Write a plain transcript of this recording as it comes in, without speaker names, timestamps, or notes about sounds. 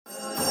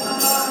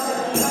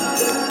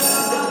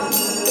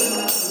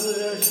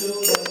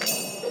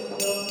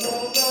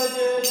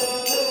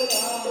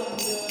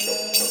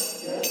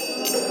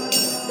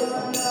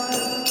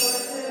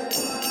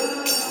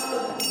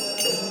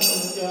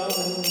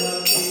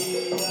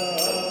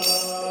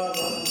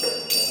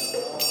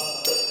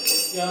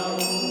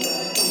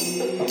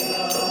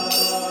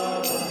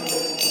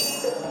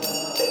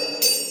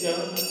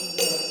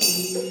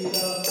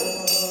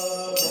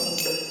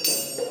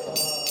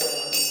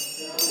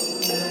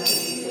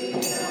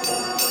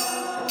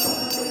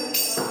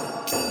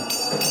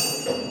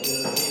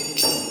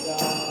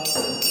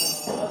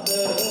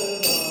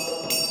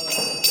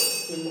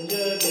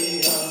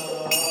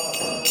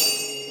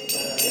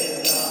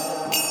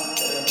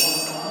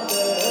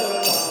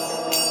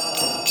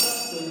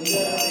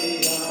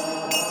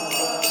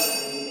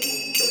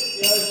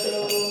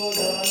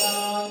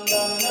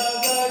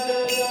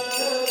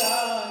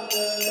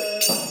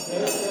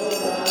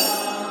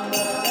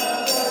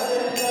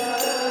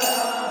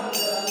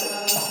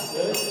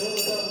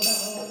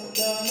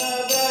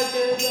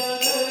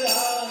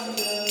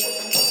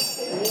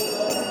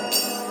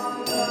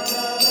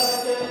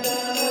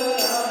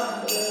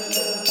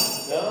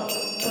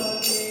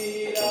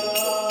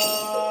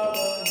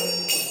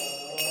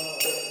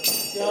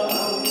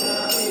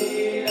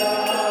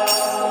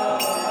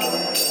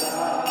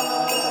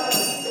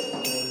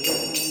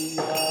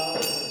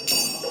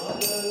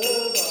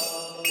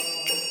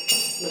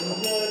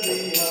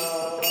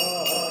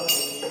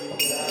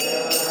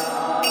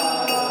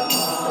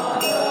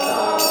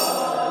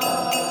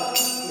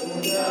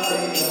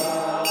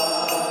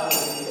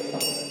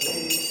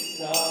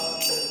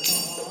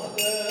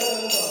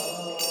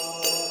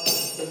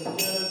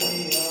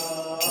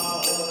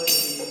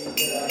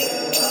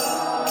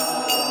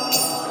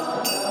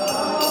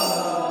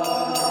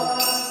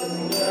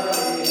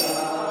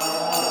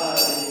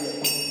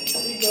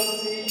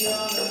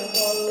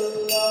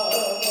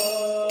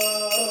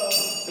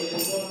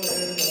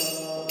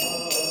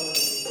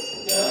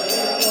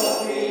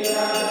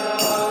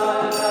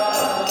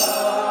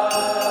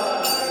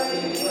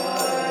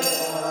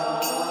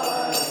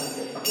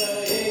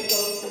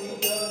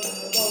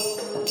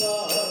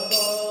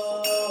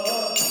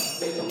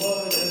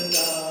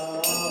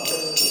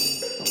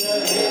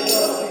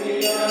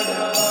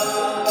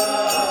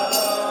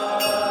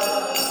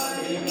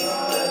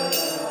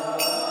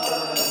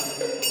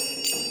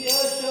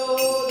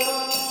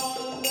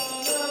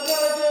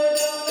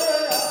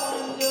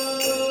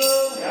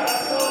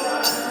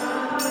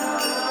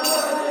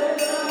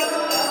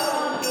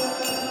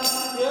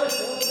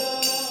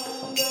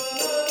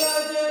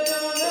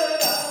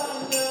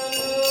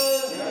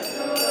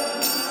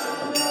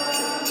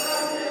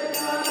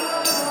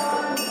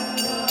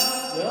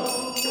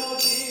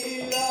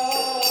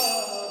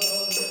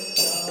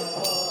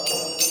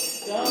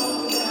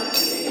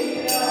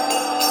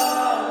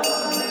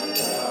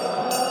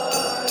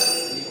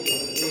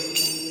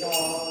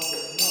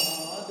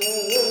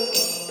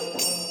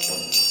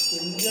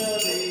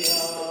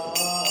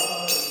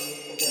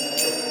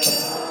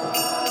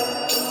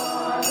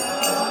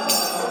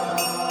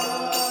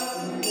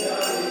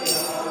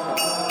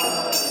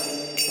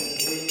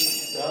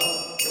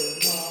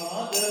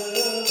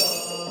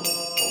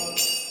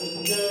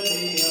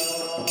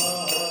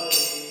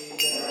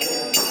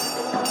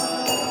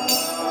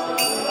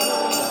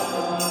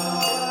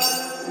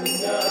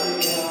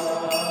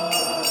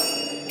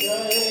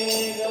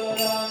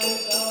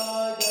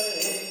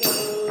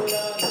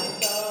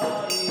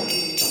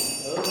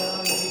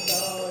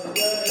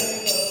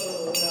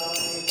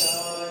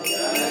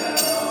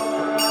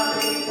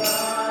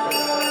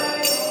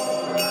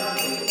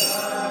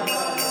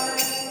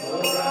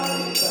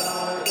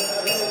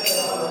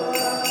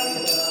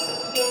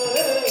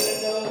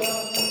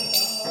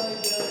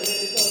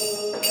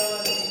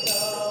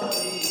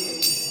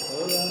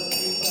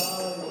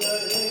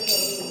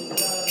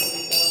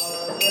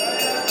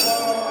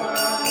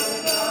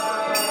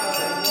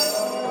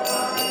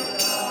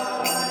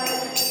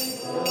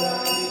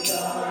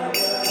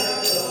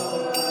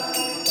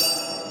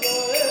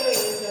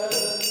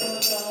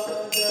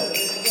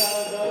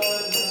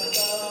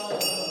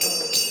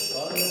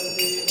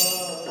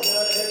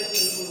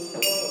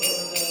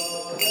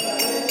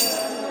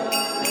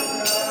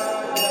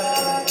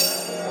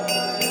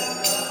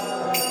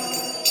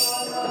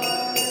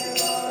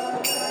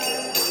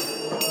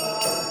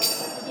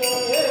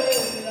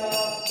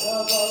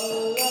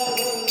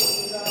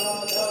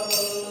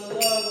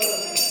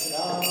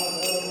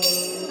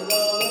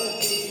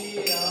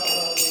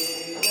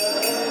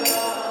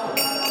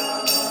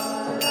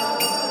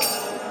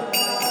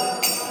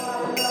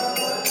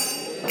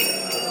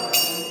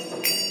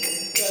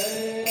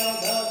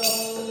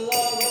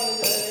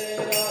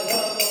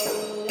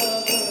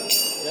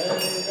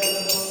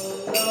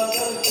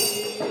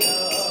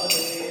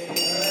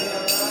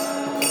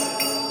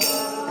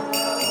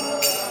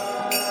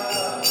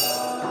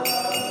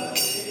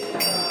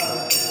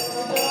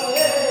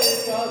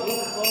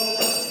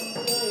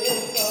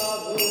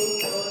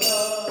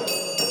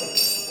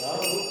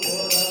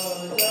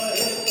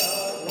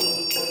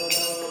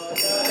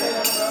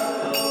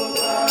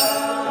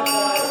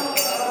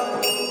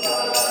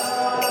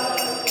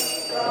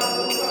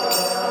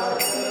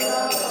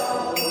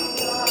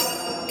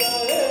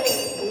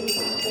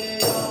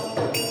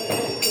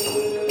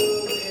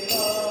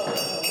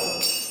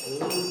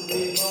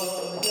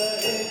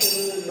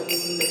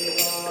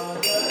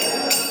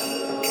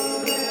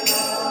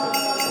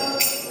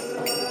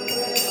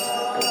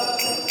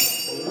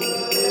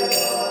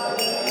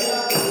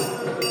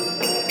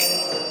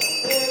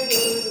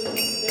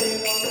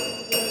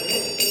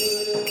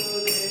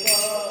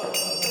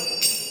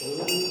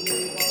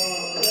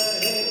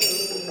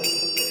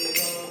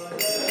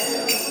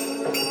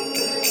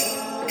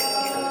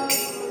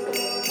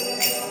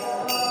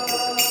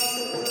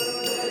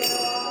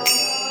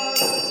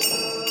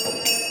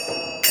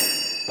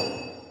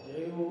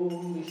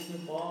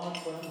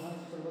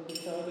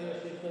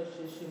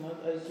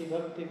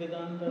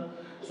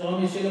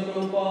स्वामी श्रील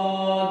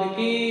प्रभुपाद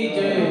की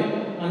जय।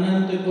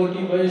 अनंत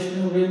कोटि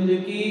वैष्णव वृंद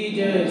की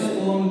जय।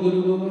 सोम गुरु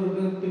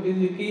गोविंद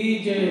वृंद की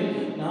जय।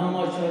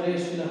 नामाचार्य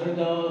श्री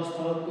हरिदास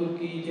ठाकुर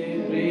की जय।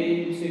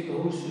 प्रेम से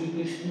कहो श्री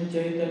कृष्ण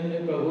चैतन्य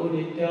प्रभु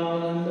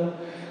नित्यानंद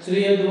श्री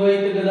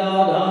अद्वैत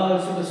गदाधर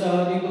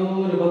शिवसादि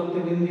गौर भक्त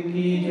वृंद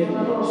की जय।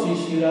 श्री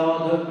श्री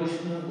राधा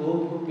कृष्ण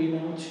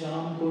गोपीनाथ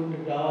श्याम कुंड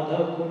राधा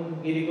कुंड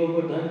गिरि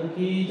गोवर्धन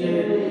की जय।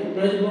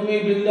 ब्रजभूमि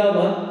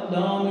वृंदावन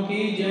धाम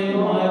की जय।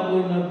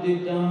 मायापुर नवदीप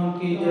धाम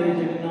की जय।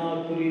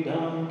 जगन्नाथपुरी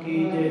धाम की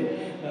जय।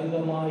 गंगा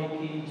माई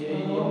की जय।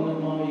 यमुना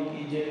माई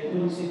की जय।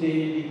 तुलसी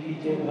देवी की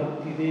जय।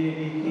 भक्ति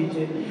देवी की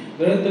जय।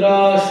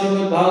 ग्रंथराज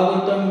श्रीमद्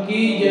भागवतम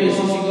की जय।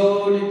 श्री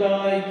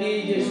गौरताई की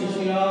जय।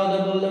 श्री राधा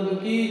वल्लभ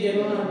की जय।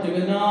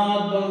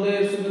 जगन्नाथ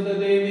बलदेव सुभद्रा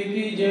देवी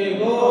की जय।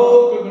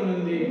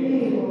 गोपीनंदी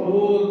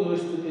बोल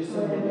गोष्ठि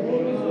संबल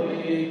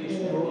जय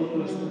कृष्ण। बोल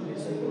गोष्ठि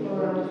संबल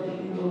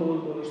बोल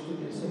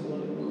गोष्ठि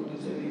संबल बोल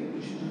जय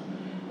कृष्ण।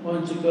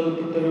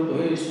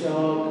 पंचकल्पतरुभ्यश्च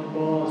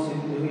कृपा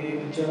सिन्धुभ्यश्च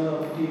च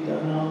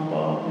पतितानां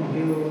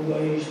पावनेभ्यो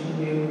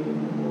वैष्णवेभ्यो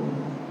नमो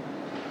नमः।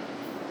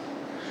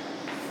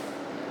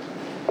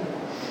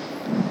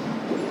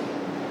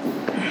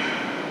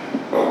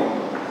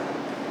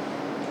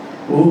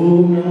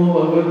 ओम नमो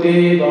भगवते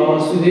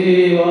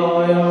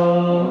वासुदेवाय।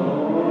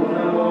 ओम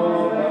नमो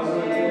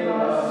भगवते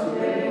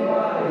वासुदेवाय।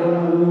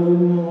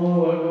 ओम नमो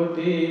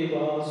भगवते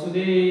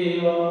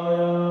वासुदेवाय।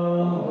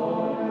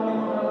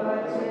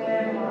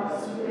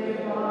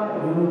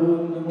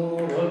 ओम नमो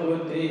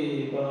भगवते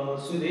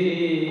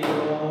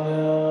वासुदेवाय।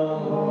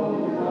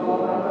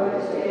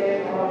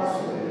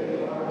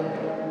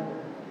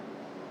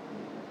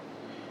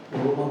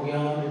 ओम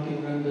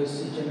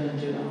अज्ञानतिमिरन्दस्य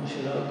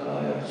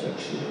जनञ्जनशलाकाय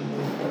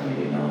चक्षुरुन्मिलितं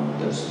येन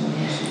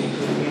तस्मै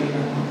श्रीगुरवे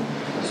नमः।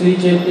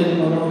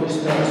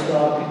 श्रीचैतन्यमनोभीष्टं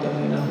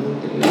येन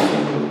भूतले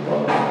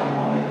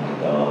स्वरूपाय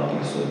ददाति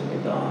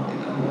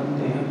स्वपदान्तिकं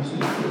वन्देऽहं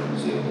श्रीगुरुं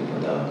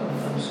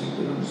श्रीपदाकमलं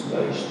श्रीगुरुं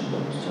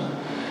वैष्णवं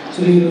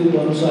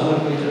श्रीरूपं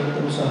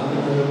सहगणं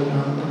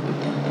सहगणरघुनाथं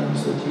पितं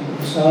सजीवं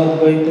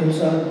साद्वैतं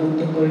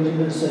साद्भूतं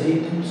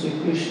परिजनसहितं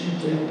Shrikrishna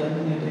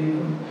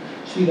चैतन्यदेवं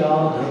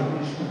Shri Radha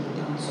Krishna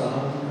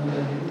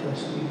सहगणं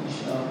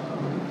श्रीविशाखं।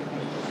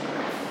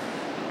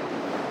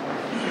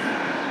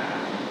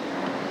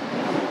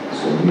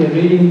 So we are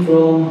reading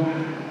from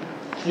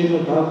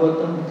Srimad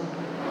Bhagavatam,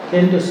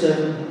 Canto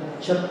 7,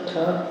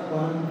 Chapter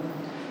 1,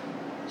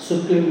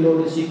 Supreme Lord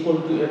is equal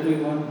to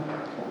everyone,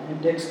 and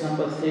text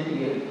number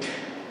 38.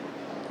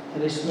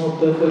 There is no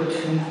perfect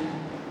in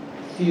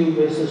few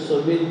verses, so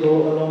we'll go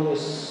along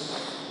this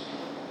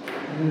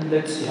and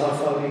let's see how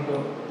far we go.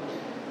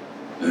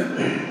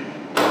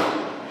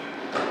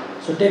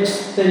 So text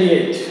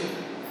 38.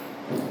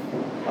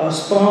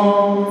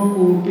 Aspam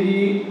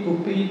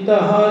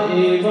kupitaha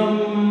evam.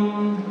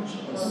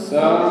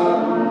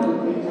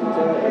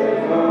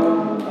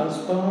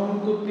 Aspam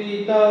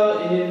kupita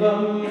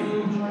evam.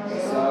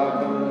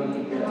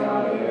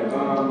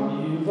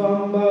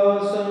 Yuvam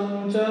basam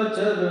cha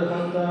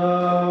charhata.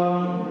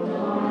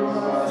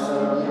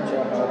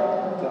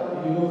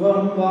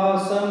 Yuvam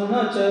basam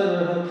na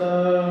charhata.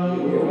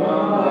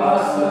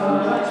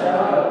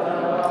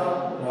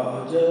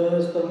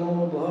 Rajastamo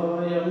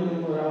bhayam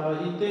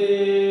rahite.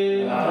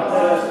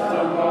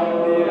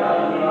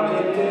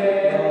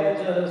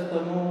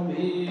 Rajastamo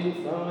bhi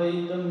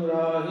bhayitam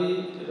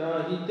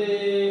rahite.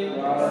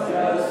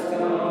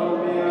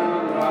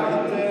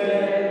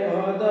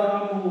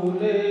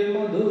 Padamule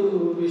madhu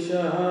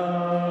vishaha.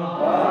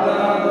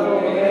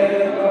 Padamule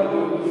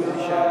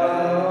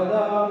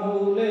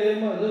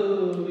madhu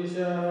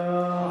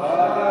vishaha.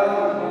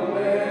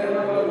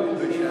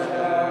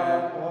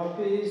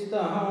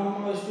 Apistaham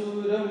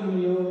ashuram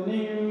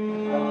yonim.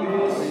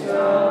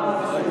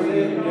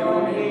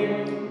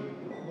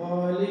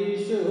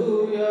 Valishu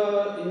ya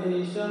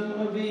isham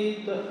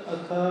avita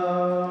atha.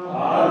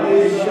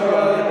 Valishu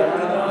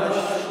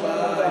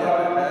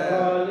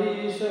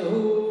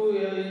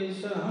ya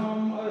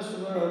isham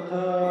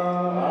ashvatha.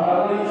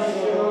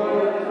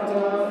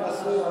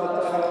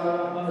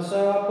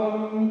 Asapam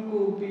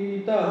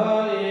kupitaha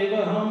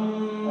evaham.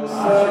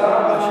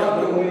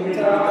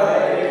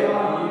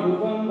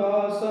 Yuvam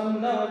vasam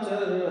na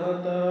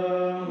charhata.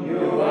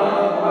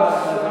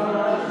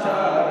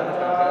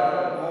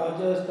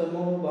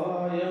 Rajastamo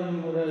bhayam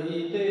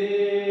rahite.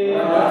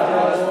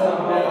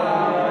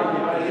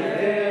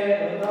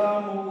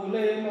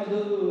 Padamule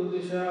madhu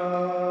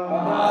vishaha.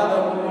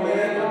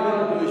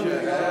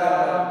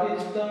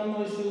 Papistam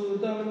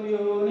ashutam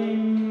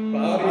yonim.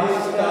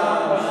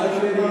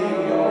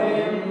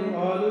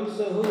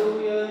 Alusahu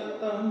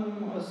yatam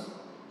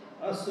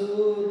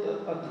asut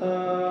atha.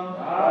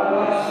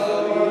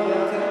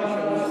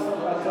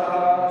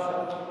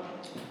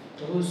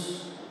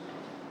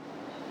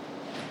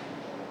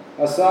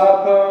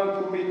 Asapam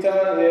kupita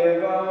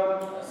eva.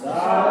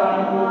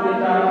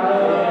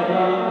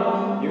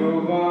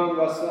 Yuvam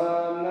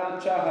vasam na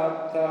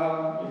chahata.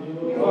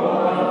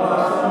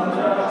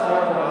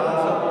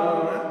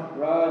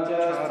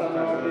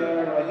 Rajasthamya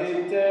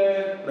rahite.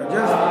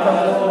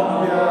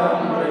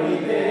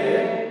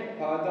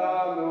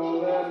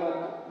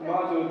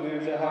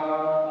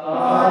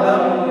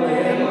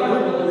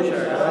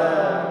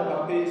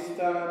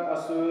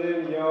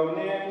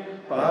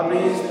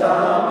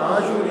 Papistam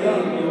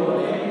Ashurim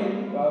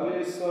Yonim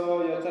Baliso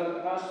Yatan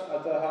Ash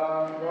Ataha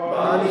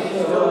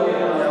Balisho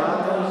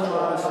Yatam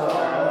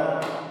Asvataha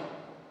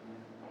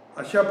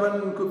Ashapan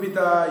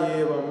Kupita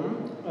Evam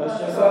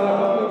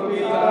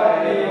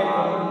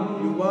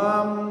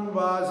Yuvam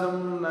Vasam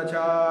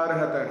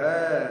Nacharhataha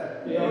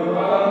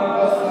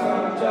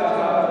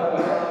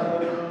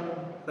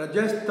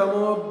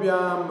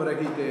Rajastamobhyam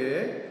Rahite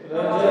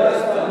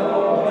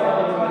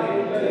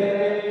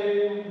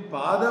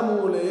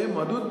Padamule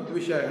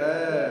Madhudvishaha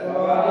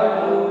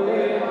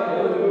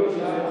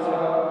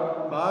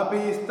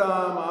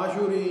Papistam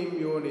Ashurim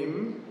Yonim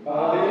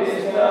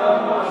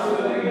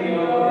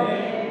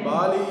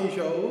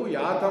Balisho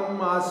Yatam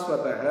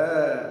Asvataha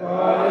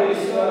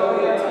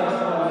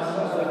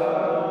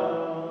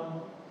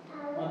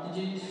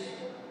Mataji.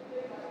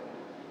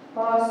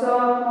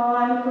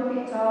 Asapan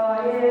Kupita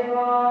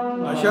Evam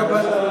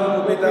Ashapan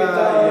Kupita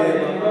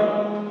Evam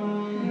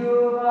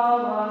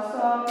Yuvam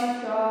Asam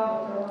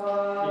Shavataha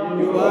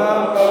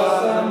Yuvam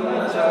Vasam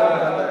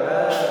Nacharhataha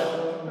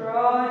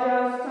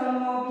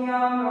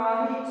Rajastamobhyam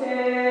Rahite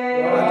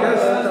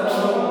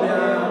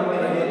Rajastamobhyam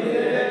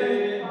Rahite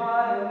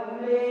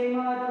Padamule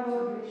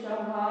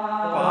Madhudvishaha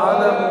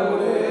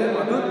Padamule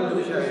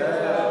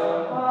Madhudvishaha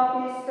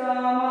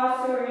Papistam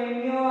Asurim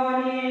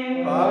Yonim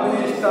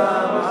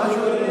Papistam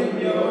Ashurim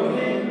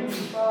Yonim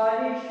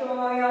Balisho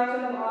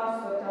Yatam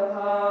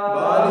Asvataha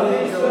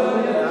Balisho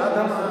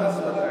Yatam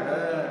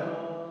Asvataha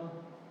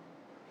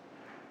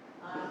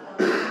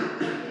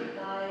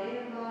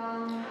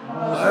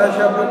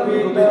Ashapan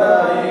Kupita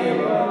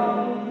Evam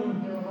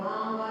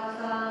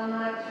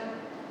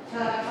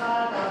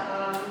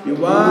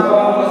Yuvam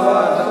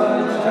Vasam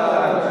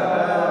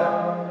Nacharhataha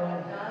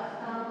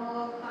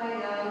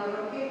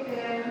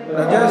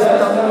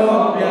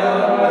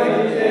Rajastamobhyam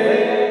Rahite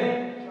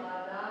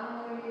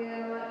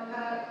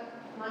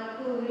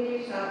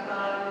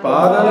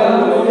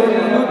Padamule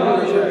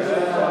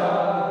Madhudvishaha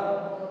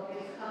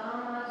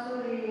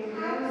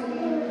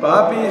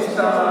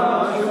Papistam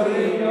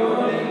Ashurim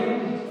Yonim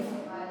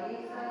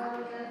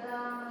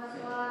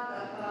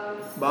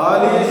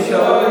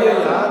Balisho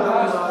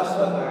Yatam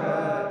Asvataha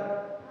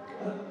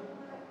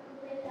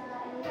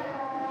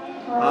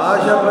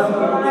Ashapan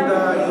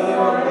Kupita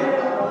Evam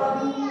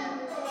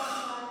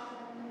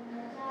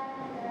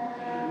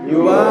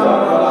Yuvam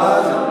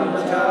Vasam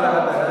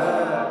Nacharhataha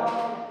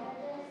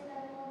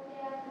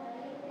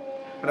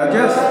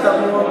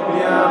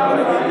Rajastamobhyam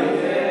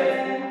Rahite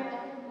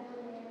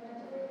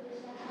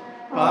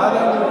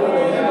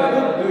Padamule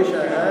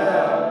Madhudvishaha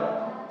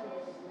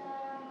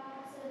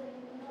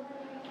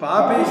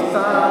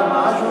Papistam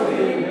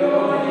Ashurim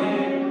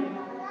Yonim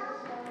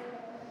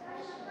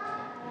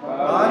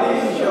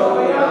Balisho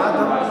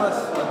Yatam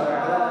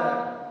Asvataha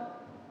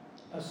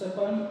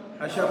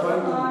Ashapan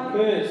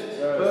First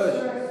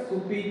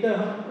Kupita,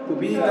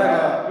 Kupita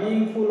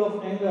being full of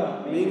anger,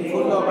 Being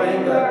full of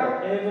anger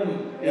Evam,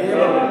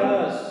 Evam,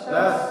 thus,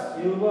 thus,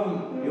 Yuvam,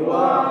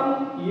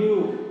 you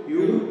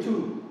too,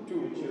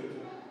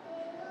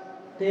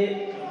 Te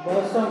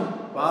Vasam,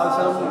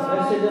 Vasam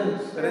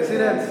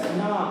residence,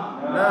 Na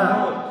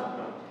Not,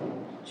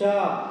 Cha,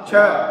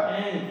 Cha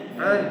and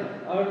and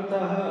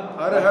Arthaha,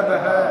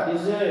 Arhataha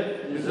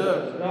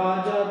deserve,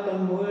 Raja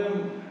Tamboyam,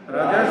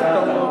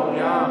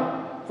 Rajastamobhyam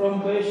from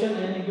passion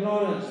and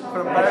ignorance,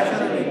 from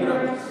passion and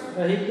ignorance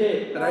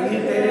Rahite,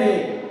 Rahite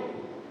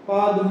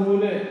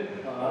Padmule,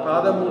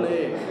 Padamule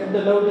at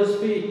the lotus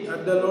feet,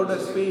 at the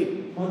lotus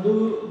feet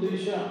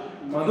Madhudvisha,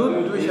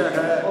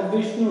 Madhudvishaha of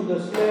Vishnu, the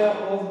slayer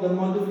of the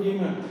Madhu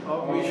demon,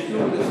 of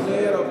Vishnu, the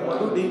slayer of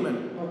Madhu demon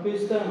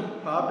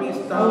Papistam,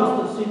 Papistam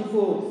most the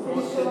sinful,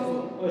 most sinful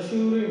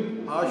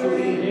Ashurim,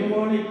 Ashurim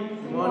demonic,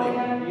 Demonic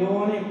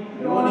Yonim,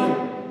 Yonim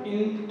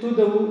to a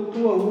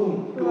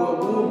womb, to a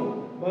womb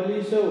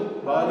Balisho,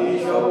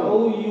 Balisho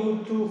oh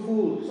you two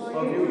fools,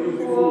 of you two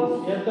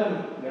fools Yatam,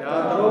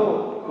 Yatam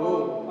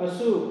go,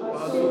 Asu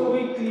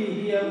quickly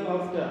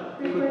hereafter,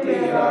 quickly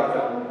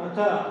hereafter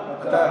Atha,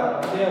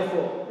 Atha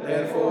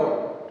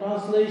therefore,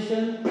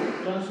 translation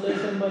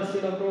by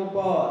Srila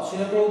Prabhupada.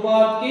 Srila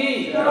Prabhupada ki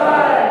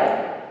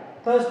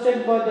thus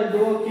checked by the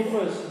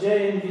doorkeepers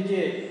Jay and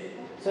Vijay.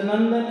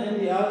 Sanandan and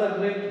the other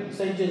great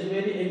sages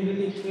very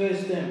angrily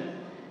cursed them.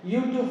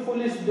 You two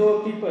foolish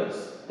doorkeepers,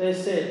 they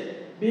said,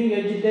 being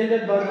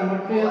agitated by the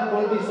material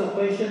qualities of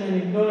passion and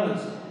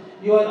ignorance,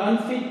 you are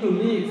unfit to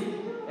live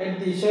at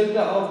the shelter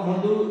of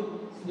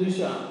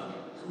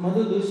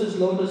Madhudusha's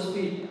lotus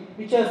feet,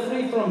 which are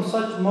free from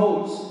such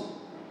modes.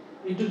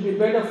 It would be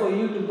better for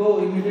you to go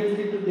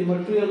immediately to the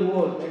material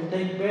world and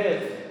take a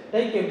bath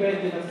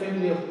in a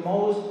family of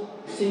most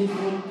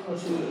sinful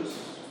asuras.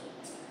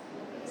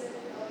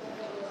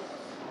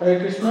 Hare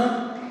Krishna.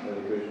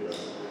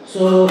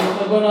 So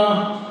we're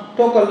gonna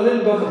talk a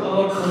little bit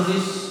about on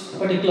this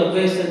particular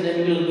verse and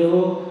then we'll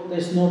go.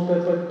 There's no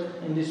purport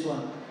in this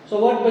one. So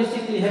what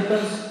basically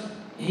happens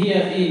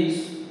here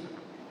is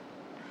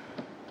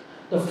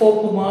the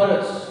four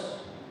Kumaras,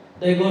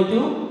 they go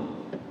to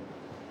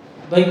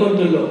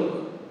Vaikuntha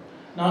Lok.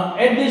 Now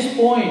at this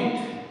point,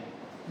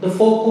 the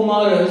four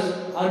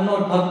Kumaras are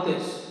not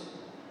bhaktas.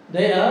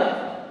 They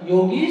are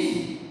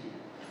yogis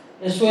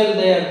as well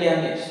they are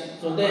jnanis.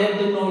 So they have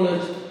the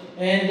knowledge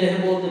and they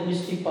have all the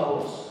mystic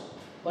powers.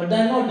 But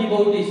they are not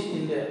devotees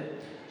in there.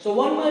 So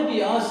one might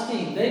be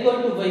asking, they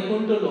go to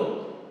Vaikuntha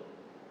Lok,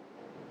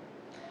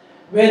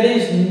 where there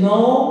is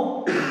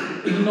no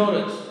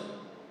ignorance.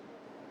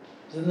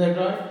 Isn't that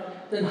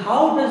right? Then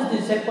how does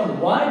this happen?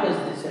 Why does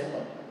this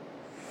happen?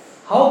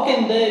 How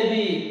can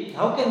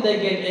they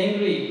get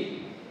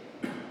angry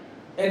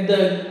at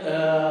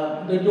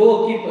the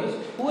doorkeepers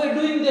who are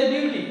doing their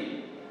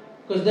duty?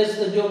 Because that's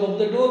the job of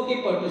the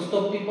doorkeeper, to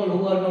stop people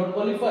who are not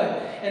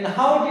qualified. And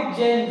how did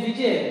Jay and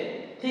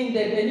Vijay think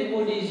that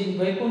anybody is in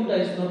Vaikuntha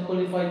is not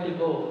qualified to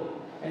go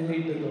and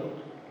meet the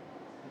Lord?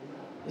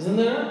 Isn't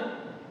that right?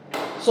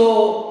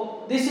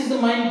 So this is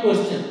the main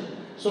question.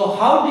 So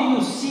how do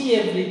you see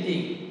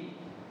everything?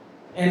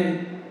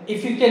 And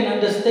if you can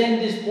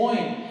understand this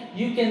point,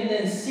 you can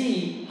then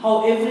see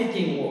how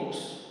everything works.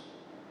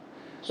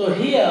 So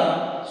here,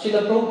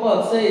 Srila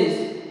Prabhupada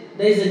says,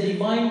 there is a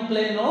divine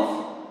plan of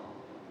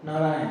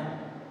Narayan.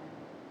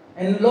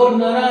 And Lord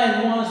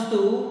Narayan wants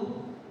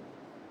to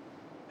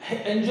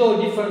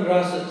enjoy different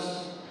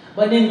rases.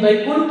 But in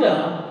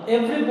Vaikuntha,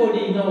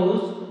 everybody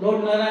knows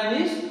Lord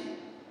Narayan is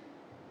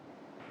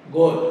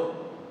God.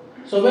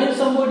 So when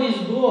somebody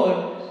is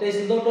God, there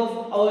is a lot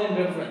of awe and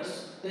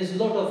reverence. There is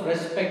a lot of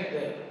respect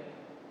there.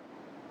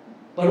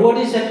 But what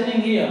is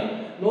happening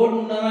here?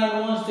 Lord Narayan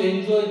wants to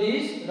enjoy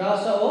this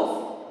rasa of,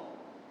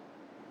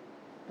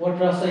 what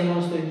rasa he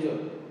wants to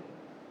enjoy?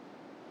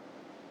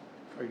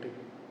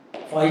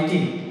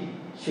 Fighting.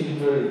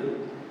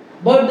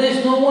 But there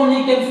is no one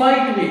he can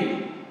fight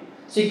with.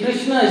 See,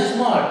 Krishna is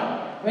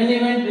smart. When he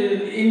went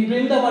in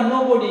Vrindavan,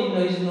 nobody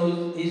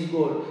knows he's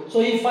God. So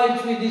he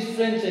fights with his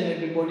friends and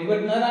everybody.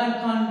 But Narayan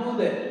can't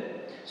do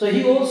that. So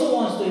he also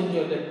wants to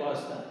enjoy that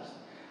pastimes.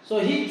 So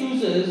he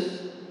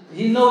chooses,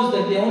 he knows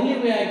that the only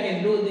way I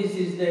can do this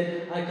is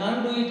that I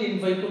can't do it in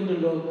Vaikuntha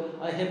Lok.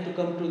 I have to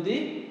come to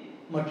the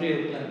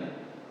material planet.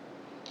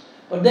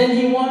 But then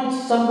he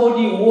wants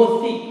somebody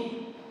worthy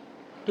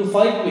to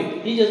fight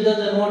with. He just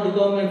doesn't want to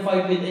go and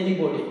fight with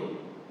anybody.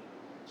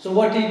 So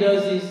what he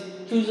does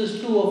is chooses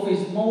two of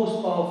his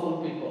most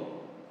powerful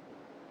people.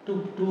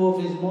 Two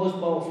of his most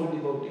powerful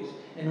devotees.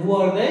 And who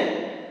are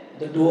they?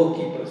 The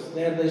doorkeepers.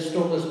 They are the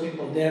strongest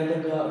people. They are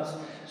the guards.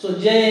 So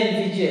Jay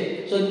and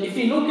Vijay. So if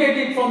you look at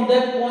it from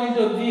that point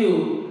of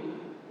view,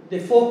 the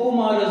four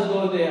Kumaras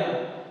go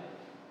there.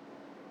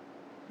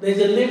 There's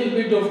a little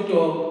bit of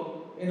talk.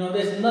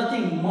 There's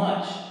nothing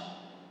much.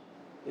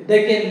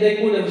 They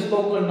could have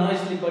spoken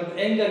nicely, but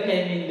anger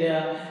came in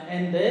there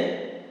and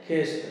they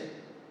cursed them.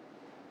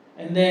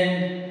 And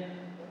then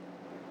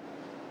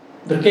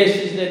the case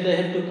is that they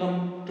have to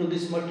come to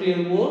this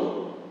material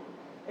world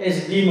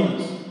as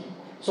demons.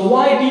 So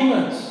why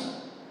demons?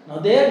 Now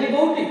they are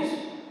devotees.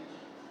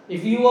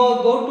 If you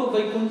go to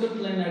Vaikuntha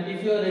planet,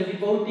 if you are a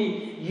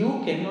devotee,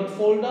 you cannot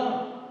fall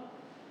down.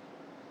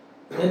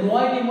 Then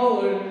why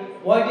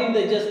didn't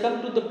they just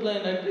come to the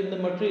planet in the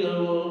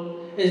material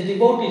world as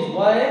devotees?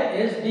 Why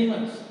as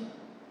demons?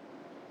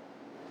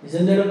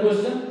 Isn't there a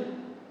question?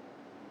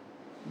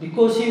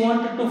 Because he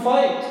wanted to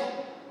fight.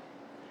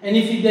 And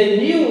if they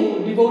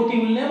knew, devotee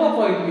will never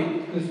fight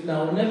with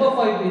Krishna, will never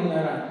fight with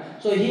Narayan.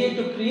 So he had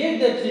to create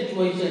that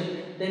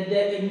situation that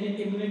they are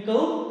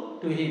inimical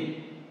to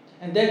him.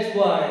 And that's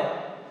why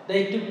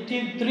they took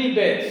three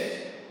beds.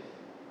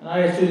 And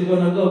I actually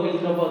going to go, we'll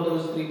talk about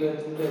those three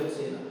beds.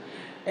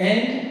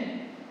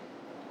 And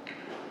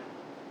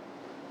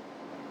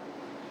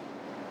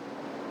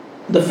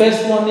the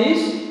first one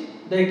is,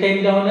 they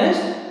came down as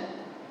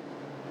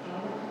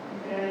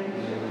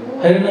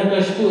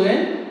Hiranyakashipu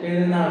and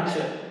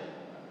Hiranyaksha.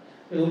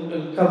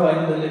 We'll cover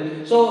in the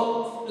little.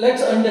 So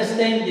let's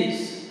understand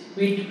this.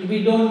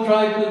 We don't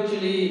try to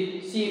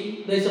actually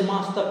see there's a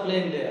master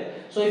plan there.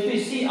 So if we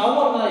see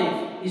our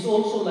life is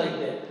also like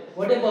that.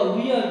 Whatever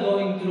we are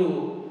going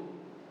through,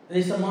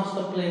 there's a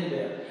master plan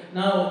there.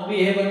 Now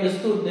we have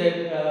understood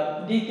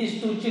that these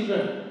two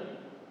children,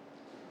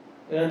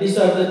 these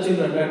are the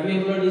children, right? We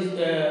have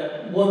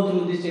already gone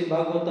through this in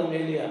Bhagavatam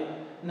earlier.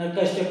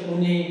 Kashyap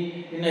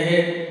Muni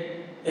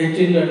had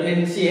children,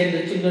 and she had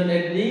the children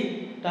at the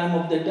time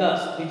of the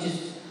dusk, which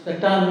is the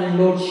time when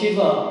Lord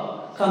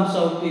Shiva comes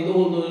out with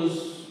all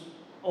those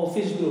of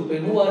his group.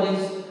 And who are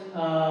his,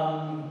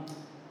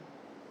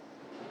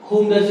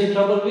 whom does he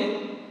travel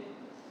with?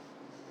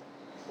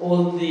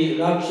 All the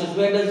Rakshas.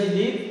 Where does he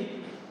live?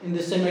 In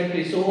the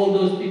cemetery. So all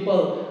those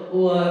people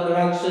who are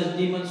Rakshas,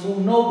 demons,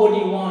 whom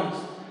nobody wants,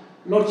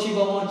 Lord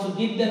Shiva wants to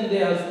give them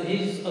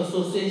his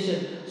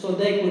association so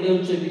they could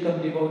also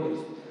become devotees.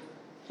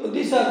 So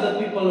these are the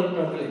people who are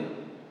traveling.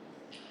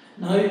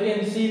 Now you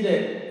can see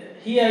that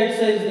here it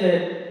says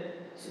that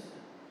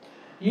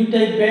you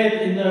take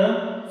birth in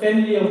the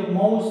family of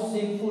most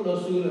sinful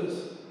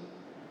asuras.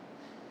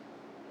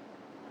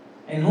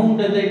 And whom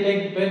do they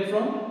take birth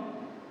from?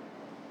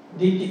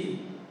 Diti.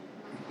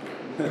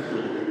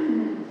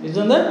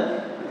 Isn't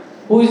that?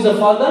 Who is the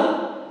father?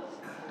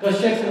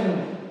 Kashyap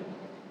Muni.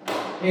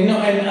 And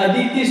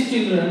Aditi's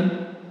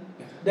children,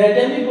 they are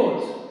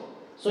demigods.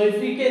 So if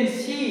we can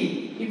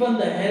see, even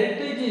the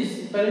heritage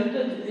is,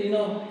 parentage,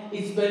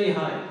 it's very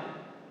high.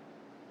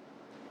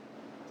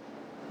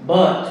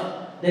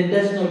 But that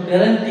does not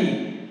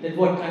guarantee that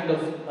what kind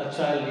of a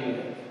child you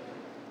have.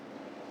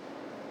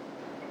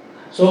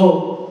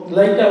 So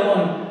later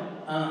on,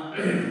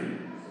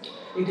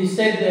 it is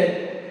said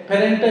that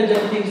parentage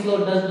and things,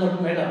 Lord, does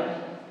not matter.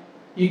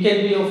 You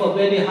can be of a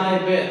very high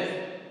birth,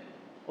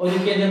 or you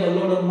can have a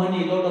lot of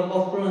money, a lot of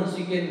opulence,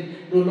 you can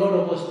do a lot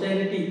of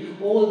austerity.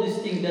 All these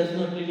things does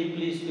not really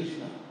please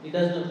Krishna. It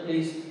does not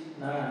please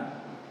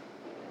Narayana.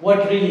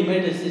 What really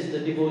matters is the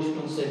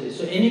devotional service.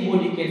 So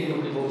anybody can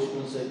do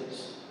devotional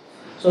service.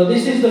 So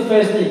this is the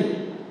first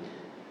thing.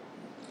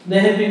 They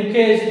have been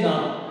caged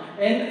now.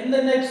 And in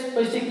the next,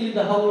 basically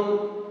the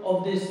whole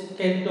of this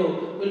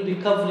canto will be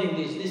covering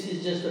this. This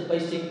is just the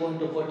basic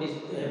point of what is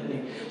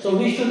happening. So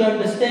we should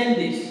understand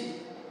this.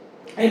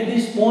 At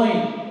this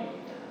point,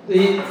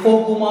 the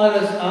four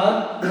Kumaras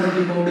are more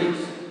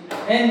devotees.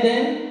 And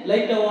then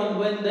later on,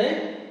 when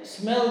they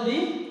smell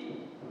the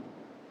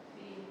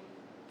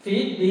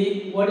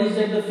feet, what is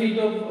at the feet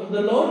of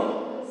the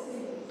Lord?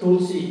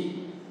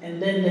 Tulsi.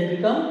 And then they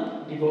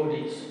become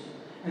devotees.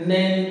 And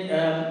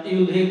then you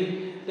will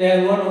have, they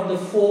are one of the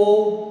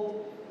four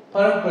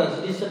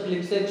paramparas,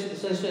 disciplic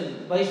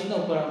session,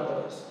 Vaishnava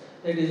paramparas.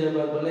 That is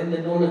available, and the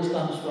knowledge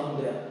comes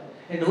from there.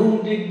 And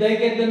whom did they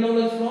get the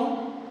knowledge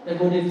from? They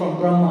got it from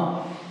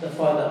Brahma, the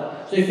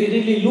father. So if you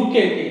really look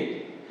at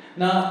it,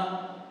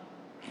 now,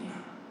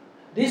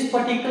 this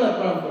particular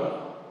parampara,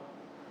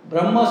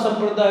 Brahma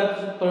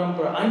Sampradaya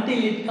parampara,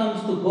 until it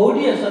comes to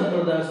Gaudiya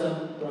Sampradaya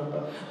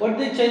parampara, what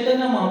did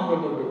Chaitanya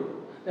Mahaprabhu do?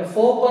 There are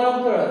four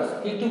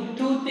paramparas. He took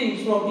two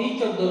things from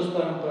each of those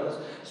paramparas.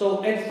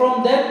 So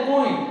from that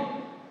point,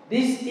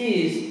 this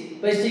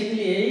is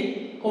basically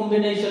a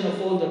combination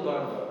of all the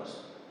paramparas.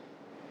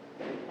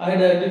 I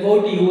had a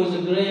devotee who was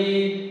a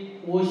great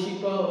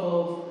worshipper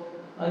of,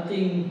 I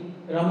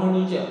think,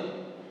 Ramanuja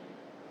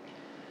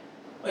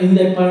in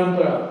that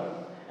parampara.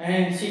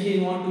 And she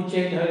didn't want to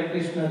chant Hare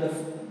Krishna.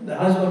 The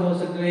husband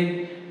was a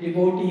great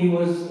devotee. He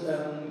was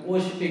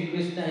worshipping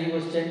Krishna. He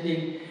was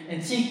chanting.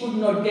 And she could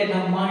not get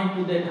her mind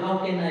to that. How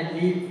can I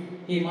leave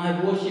him? I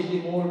worshipped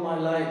him all my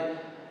life.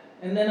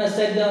 And then I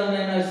sat down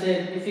and I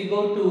said, if you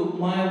go to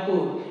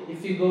Mayapur,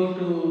 if you go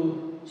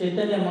to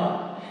Chaitanya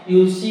Math, you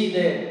will see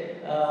that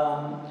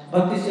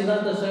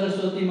Bhaktisiddhanta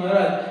Saraswati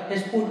Maharaj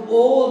has put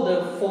all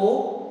the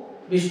four,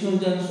 Vishnu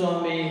Jan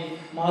Swami,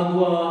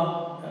 Madhva,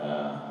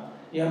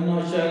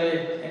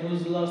 Yamunacharya, and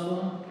who's the last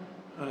one?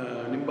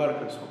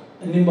 Nimbarkar Swami.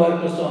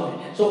 Nimbarkar Swami.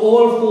 So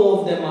all four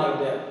of them are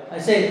there. I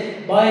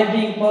said, by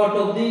being part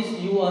of this,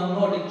 you are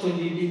not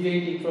actually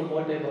deviating from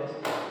whatever.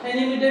 And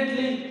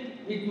immediately,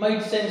 it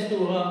made sense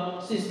to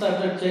her. She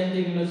started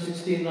chanting,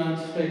 16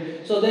 rounds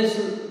straight. So this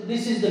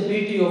is the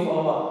beauty of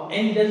our.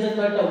 And it doesn't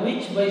matter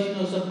which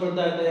Vaishnava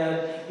Sampradaya they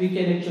are, we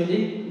can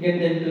actually get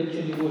them to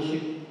actually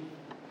worship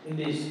in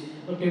this.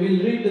 Okay,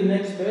 we'll read the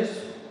next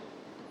verse.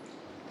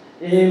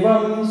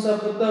 Evam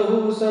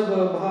saptahu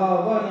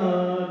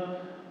sabhavana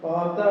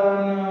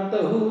patana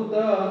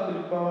tahuta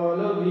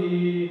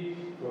kripalavi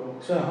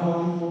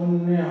rokshaham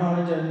punyah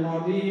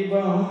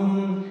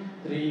janmavivam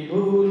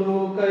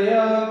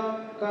tribhulokaya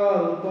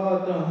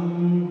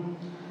kalpatam.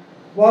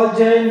 While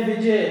Jai and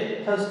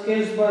Vijay, thus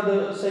caged by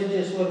the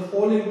sages, were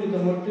falling to the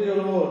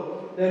material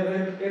world, they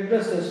were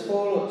addressed as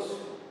follows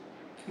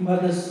by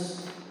the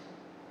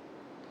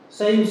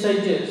same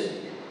sages,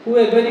 who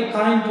were very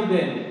kind to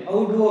them.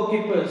 Outdoor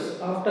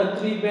keepers, after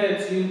 3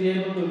 births, you will be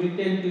able to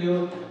return to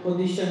your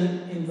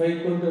position in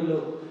Vaikuntha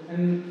Lok.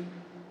 And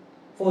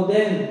for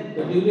them,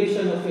 the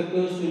duration of your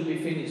course will be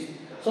finished.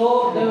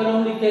 So they were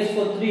only caged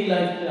for 3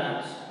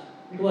 lifetimes.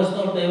 It was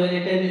not they were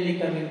eternally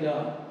coming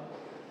down.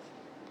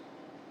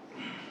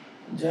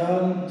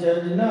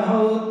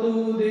 Jajnahotu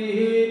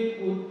dihi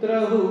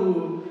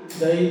putrahu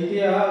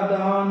daitya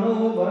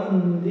dano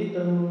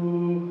vanditahu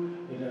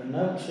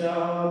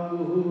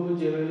hiranakshapuhu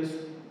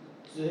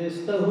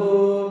jestahu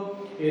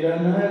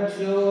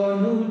hiranaksho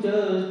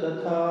anujas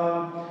tatha.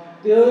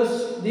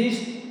 These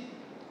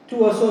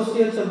 2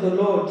 associates of the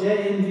Lord, Jai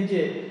and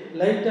Vijay,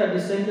 later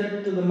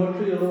descended to the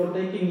material world,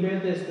 taking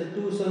birth as the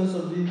 2 sons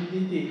of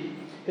Diti.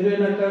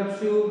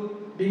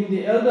 Hiranyakashipu being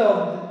the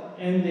elder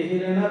and the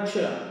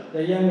Hiranyaksha,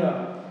 the younger.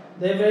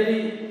 They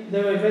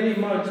were very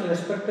much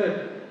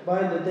respected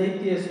by the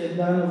Daityas and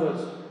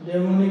Danavas,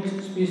 demonic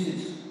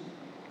species.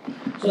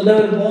 So they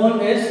were born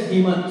as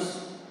demons.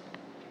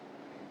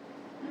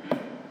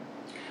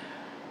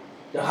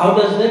 How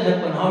does that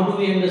happen? How do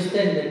we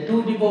understand that?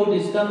 2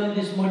 devotees come in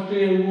this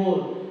material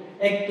world,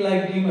 act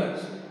like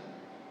demons.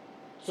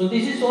 So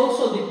this is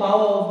also the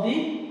power of the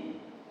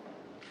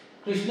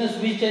Krishna's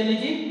which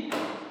energy?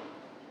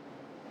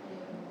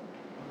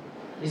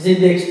 Is it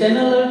the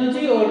external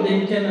energy or the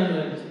internal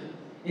energy?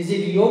 Is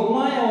it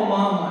Yogmaya or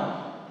Mahamaya?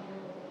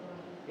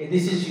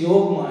 This is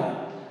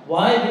Yogmaya.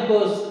 Why?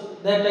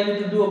 Because they're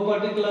trying to do a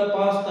particular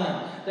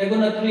pastime. They're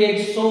going to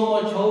create so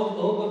much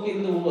havoc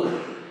in the world.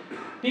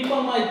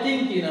 people might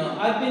think,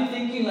 I've been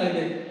thinking like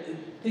that,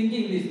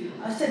 thinking this.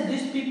 I said,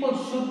 these people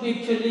should be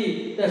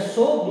actually, they're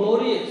so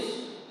glorious.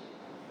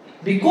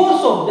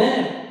 Because of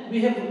them,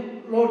 we have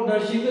Lord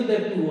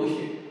Nrsimhadev to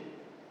worship.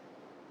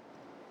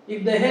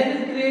 If they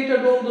hadn't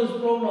created all those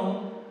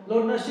problems,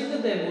 Lord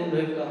Nrsimhadev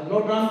wouldn't have come.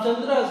 Lord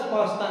Ramchandra's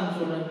pastimes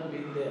wouldn't have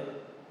been there.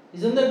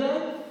 Isn't that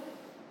right?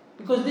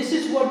 Because this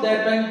is what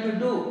they're trying to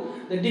do.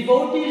 The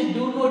devotees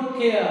do not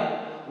care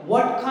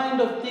what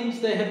kind of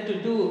things they have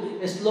to do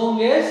as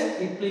long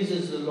as it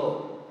pleases the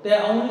Lord.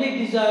 Their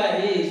only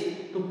desire is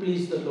to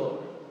please the Lord.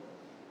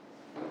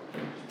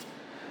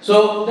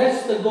 So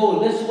that's the goal.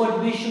 That's what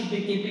we should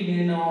be keeping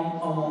in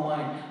our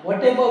mind.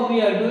 Whatever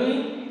we are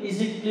doing, is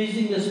it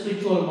pleasing the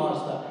spiritual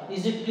master?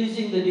 Is it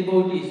pleasing the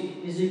devotees?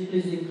 Is it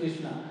pleasing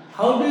Krishna?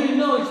 How do you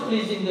know it's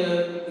pleasing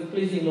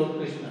Lord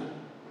Krishna?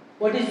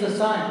 What is the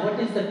sign? What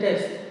is the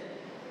test?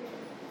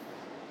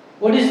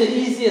 What is the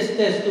easiest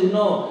test to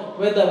know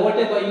whether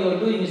whatever you are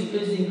doing is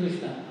pleasing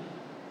Krishna?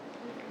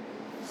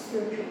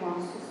 Spiritual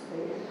master's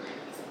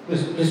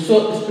pleased.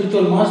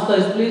 Spiritual master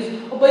is pleased?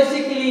 Or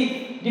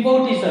basically,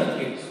 devotees are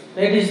pleased.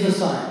 That is the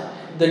sign.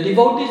 If the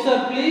devotees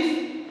are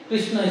pleased,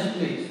 Krishna is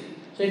pleased.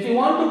 So if you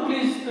want to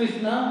please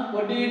Krishna,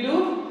 what do?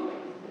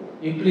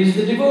 You please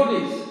the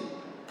devotees.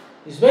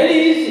 It's very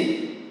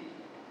easy.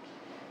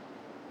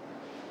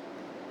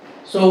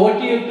 So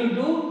what you have to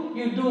do?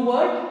 You do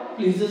what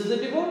pleases the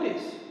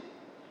devotees.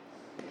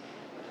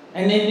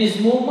 And in this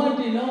movement,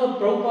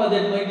 Prabhupada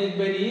that made it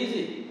very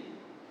easy.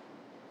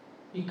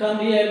 You come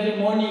here every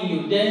morning,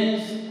 you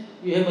dance,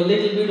 you have a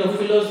little bit of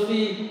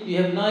philosophy,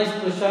 you have nice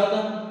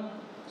prasadam.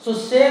 So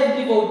serve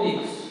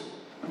devotees.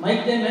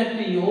 Make them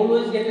happy. You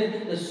always get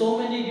it. There's so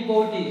many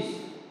devotees.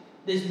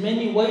 There's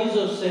many ways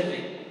of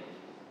serving.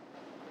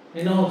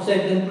 Serve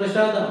them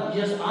prasadam.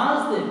 Just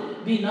ask them.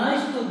 Be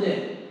nice to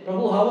them.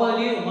 Prabhu, how are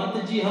you?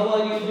 Mataji, how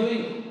are you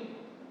doing?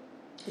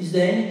 Is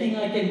there anything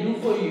I can do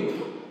for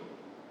you?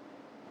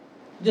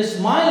 Just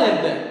smile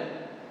at them.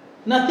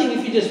 Nothing,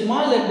 if you just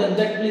smile at them,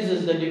 that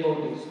pleases the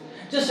devotees.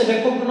 Just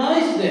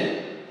recognize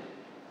them.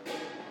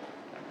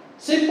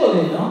 Simple,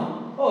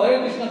 Oh, Hare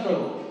Krishna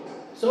Prabhu.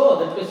 So,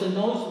 that person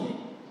knows me.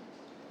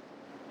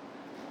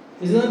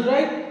 Isn't that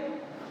right?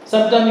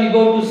 Sometimes you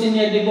go to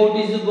senior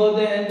devotees, you go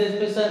there and this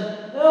person,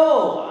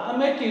 oh, I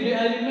met you,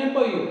 I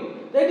remember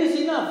you. That is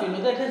enough,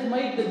 that has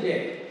made the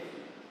day.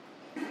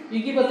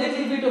 You give a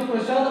little bit of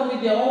prasadam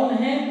with your own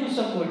hand to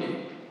somebody.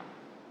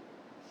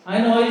 I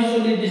know I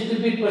usually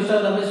distribute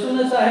prasadam. As soon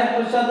as I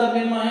have prasadam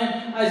in my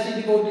hand, I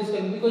see devotees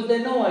coming because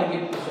they know I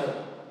give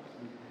prasadam.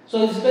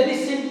 So it's very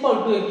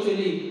simple to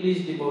actually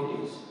please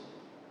devotees.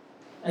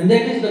 And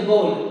that is the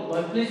goal.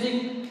 By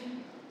pleasing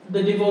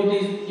the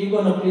devotees, you're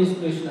going to please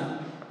Krishna.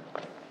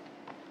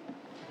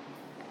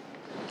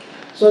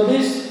 So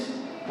these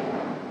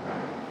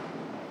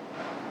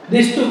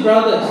two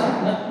brothers,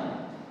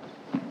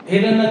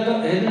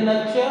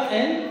 Hiranyaksha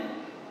and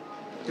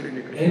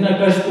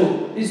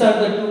Hiranyakashipu, these are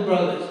the two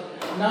brothers.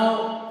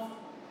 Now,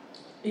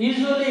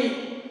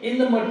 usually in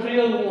the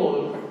material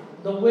world,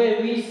 the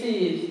way we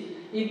see is,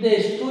 if there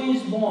is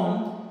twins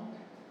born,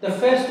 the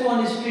first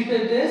one is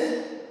treated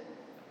as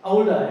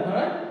older, am I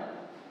right?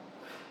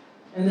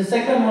 And the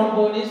second one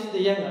born is the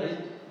younger,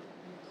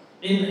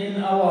 in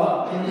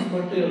this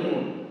material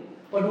world.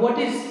 But what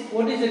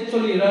is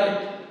actually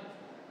right?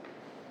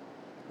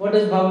 What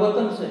does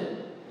Bhagavatam say?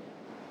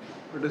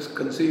 What is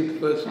conceived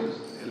first is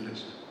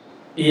eldest.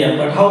 Yeah,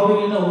 but how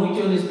do you know which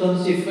one is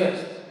conceived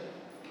first?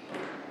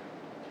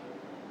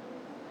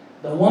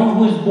 The one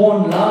who is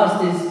born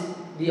last is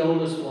the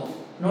oldest one,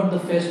 not the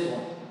first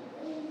one.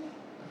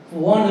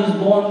 One who is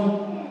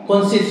born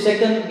conceived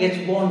second gets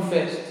born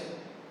first.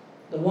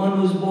 The one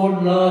who is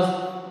born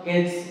last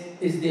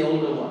is the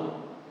older one.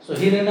 So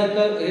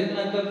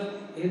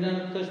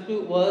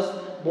Hiranyakashipu was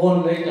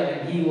born later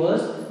and he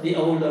was the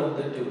older of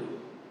the two.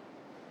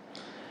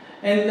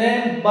 And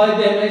then by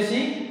their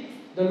mercy,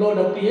 the Lord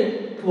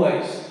appeared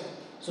twice.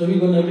 So we're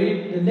going to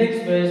read the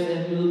next verse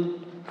and we'll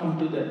come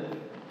to that.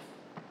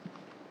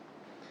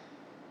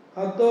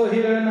 Ato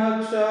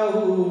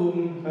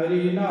Hiranyakshahu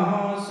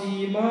Harinaha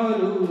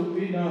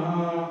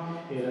Simarupinaha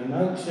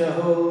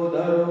Hiranyakshaho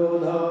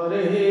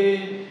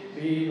Dharodharehe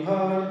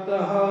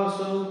Vibhartaha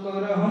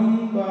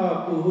Sokaraham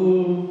Bapuhu.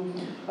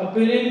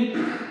 Appearing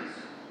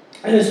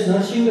as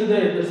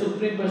Nrsimhadev, the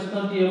Supreme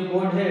Personality of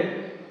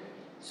Godhead,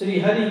 Sri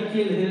Hari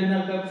killed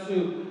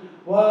Hiranyakashipu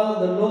while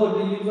the Lord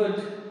delivered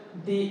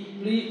the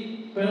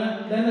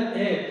planet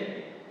Earth,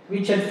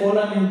 which had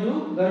fallen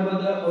into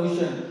Garbhoda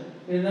ocean.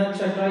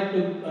 Hiranyaksha tried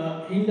to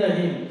hinder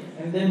him,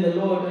 and then the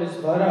Lord, as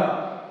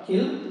Vara,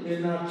 killed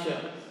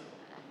Hiranyaksha.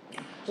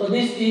 So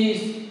this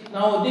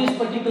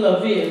particular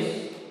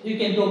verse, you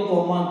can talk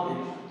for a month,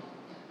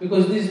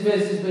 because this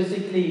verse is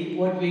basically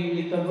what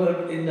we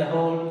covered in the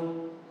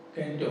whole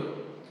canto.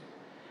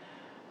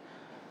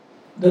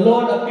 The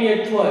Lord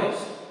appeared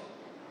twice.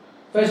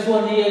 First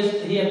one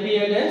he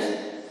appeared as,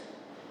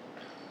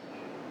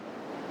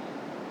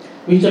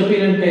 which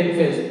appearance came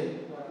first?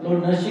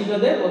 Lord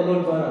Nrsimhadev or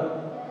Lord Vara?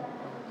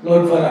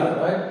 Lord Vara,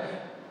 right?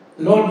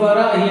 Lord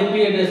Vara, he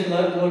appeared as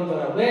Lord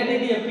Vara. Where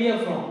did he appear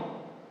from?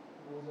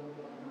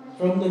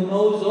 From the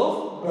nose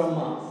of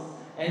Brahma.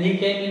 And he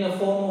came in the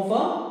form of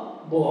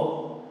a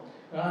boar.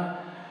 Right?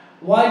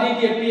 Why did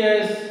he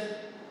appear as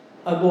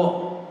a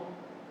boar?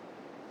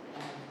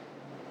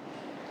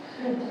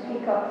 And to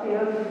pick up the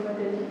earth from a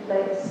dirty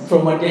place.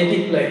 From a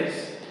dirty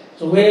place.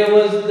 So where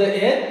was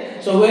the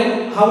earth? So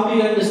how do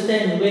you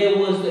understand where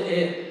was the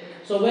earth?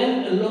 So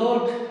when the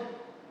Lord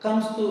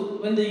comes to,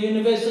 when the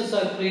universes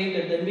are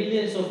created, the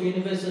millions of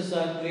universes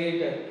are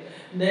created,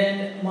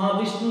 then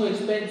Mahavishnu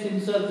expands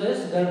himself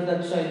as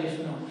Gardhaksha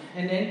Vishnu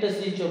and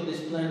enters each of this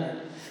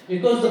planet.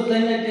 Because the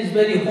planet is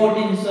very hot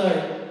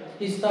inside,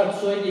 he starts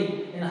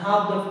sweating and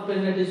half the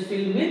planet is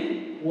filled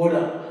with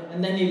water.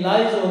 And then he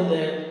lies on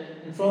there,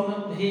 and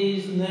from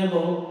his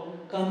navel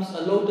comes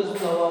a lotus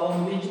flower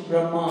on which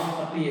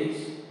Brahma appears.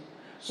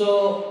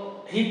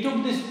 So he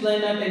took this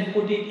planet and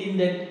put it in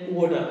that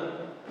water,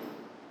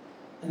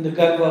 in the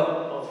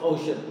Garbha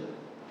ocean.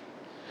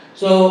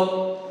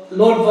 So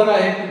Lord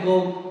Vara had to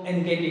go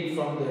and get it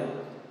from there.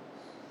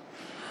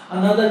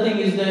 Another thing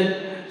is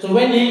that, so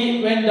when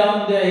he went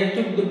down there, he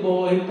took the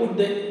bow, he put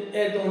the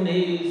earth on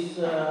his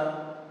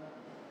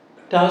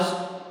tusk,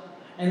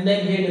 and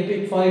then he had a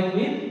big fight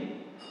with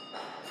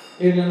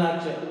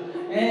Hiranyaksha.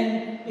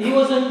 And he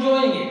was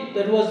enjoying it.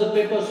 That was the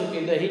purpose of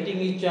it. They're hitting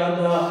each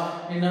other,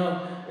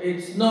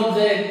 It's not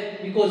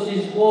that because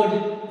he's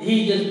God,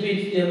 he just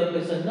beats the other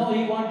person. No,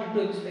 he wanted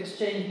to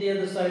exchange the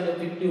other side of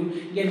it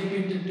too, get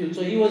beaten too.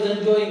 So he was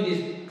enjoying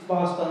these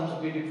pastimes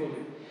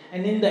beautifully.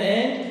 And in the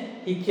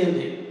end, he killed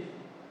him.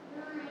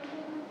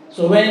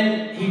 So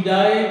when he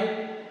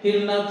died, he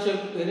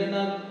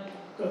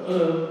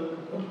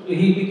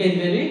became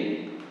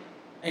very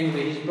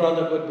angry. His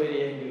brother got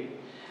very angry.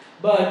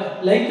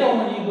 But later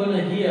on, you're going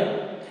to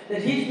hear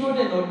that he's not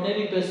an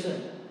ordinary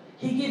person.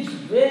 He gives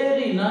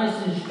very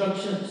nice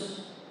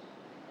instructions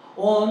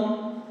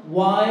on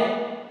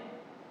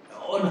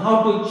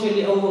how to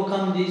actually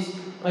overcome this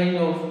kind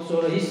of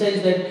sorrow. He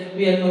says that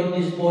we are not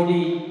this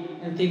body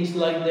and things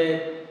like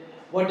that.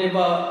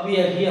 Whatever, we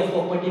are here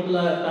for a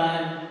particular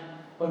time,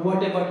 but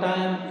whatever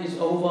time is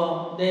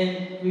over,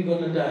 then we're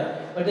going to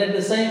die. But at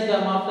the same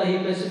time, after he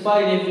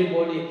pacified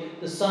everybody,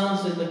 the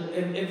sons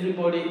and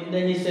everybody,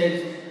 then he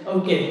says,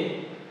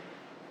 okay,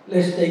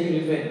 let's take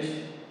revenge.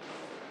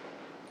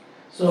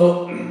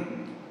 So,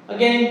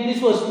 again,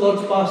 this was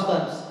Lord's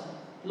pastimes.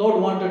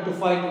 Lord wanted to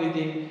fight with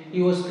him.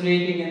 He was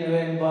creating an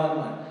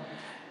environment.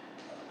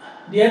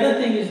 The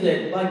other thing is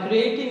that by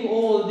creating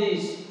all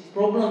these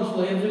problems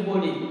for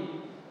everybody,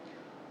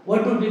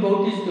 what do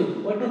devotees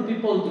do? What do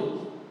people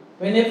do?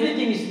 When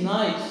everything is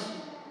nice,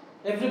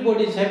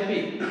 everybody is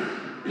happy.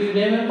 Do you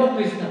remember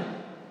Krishna?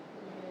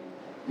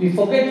 We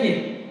forget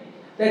him.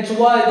 That's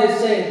why they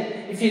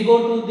say, if you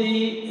go to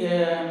the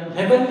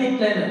heavenly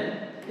planet,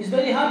 it's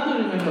very hard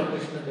to remember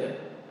Krishna there.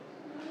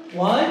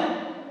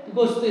 Why?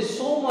 Because there's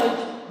so much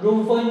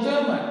room for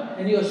enjoyment,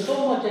 and you are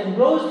so much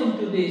engrossed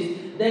into this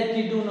that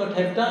you do not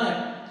have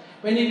time.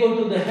 When you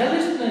go to the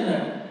hellish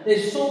planet,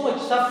 there's so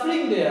much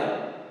suffering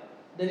there.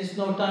 There is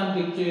no time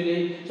to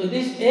actually. So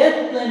this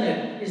earth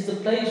planet is the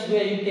place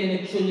where you can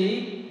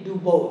actually do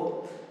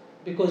both,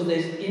 because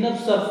there's enough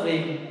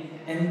suffering,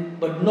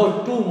 but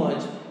not too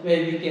much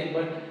where we can.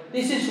 But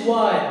this is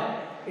why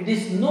it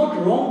is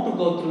not wrong to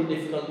go through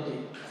difficulty.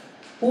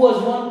 Who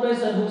was one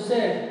person who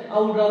said, I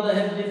would rather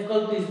have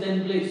difficulties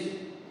than bliss?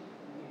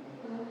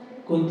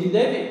 Kunti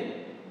Devi.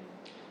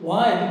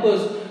 Why?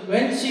 Because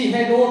when she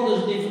had all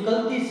those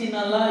difficulties in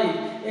her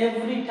life,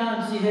 every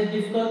time she had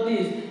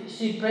difficulties,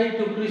 she prayed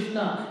to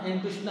Krishna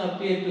and Krishna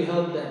appeared to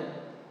help them.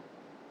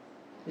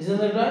 Isn't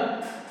that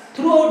right?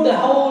 Throughout the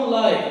whole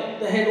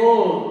life, they had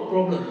all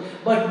problems.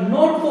 But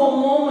not for a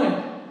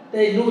moment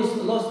they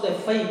lost their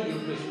faith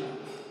in Krishna.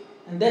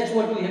 And that's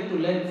what we have to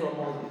learn from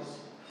all this.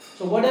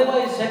 So whatever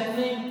is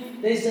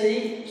happening, there's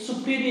a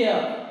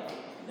superior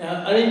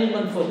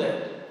arrangement for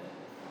that.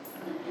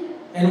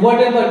 And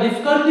whatever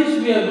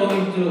difficulties we are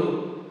going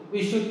through,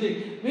 we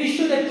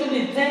should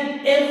actually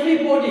thank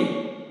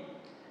everybody.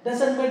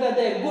 Doesn't matter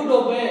they are good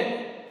or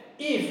bad,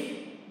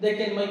 if they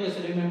can make us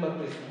remember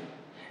Krishna.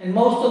 And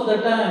most of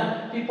the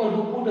time, people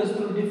who put us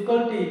through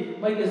difficulty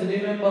make us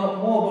remember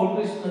more about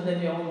Krishna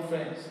than your own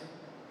friends.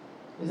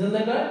 Isn't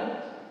that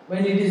right?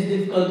 When it is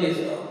difficulties,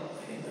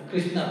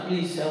 Krishna,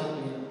 please help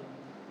me.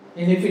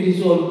 And if it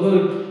is all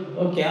good,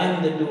 okay,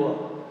 I'm the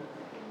doer.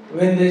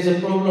 When there is a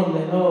problem,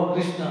 then, oh,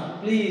 Krishna,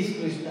 please,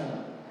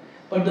 Krishna.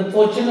 But the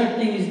fortunate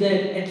thing is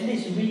that at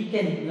least we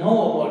can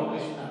know about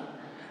Krishna.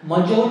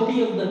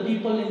 Majority of the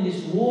people in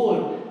this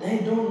world, they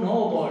don't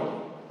know about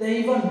it. They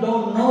even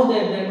don't know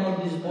that they're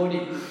not this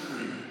body.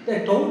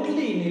 They're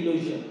totally in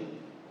illusion.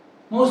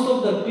 Most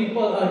of the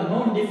people are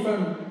no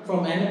different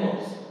from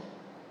animals.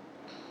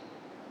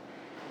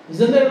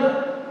 Isn't that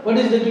right? What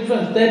is the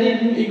difference? They're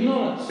in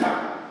ignorance.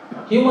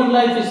 Human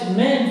life is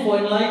meant for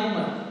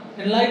enlightenment.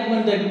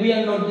 Enlightenment that we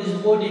are not this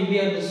body, we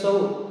are the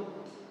soul.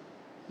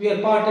 We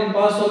are part and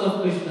parcel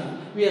of Krishna.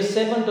 We are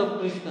servant of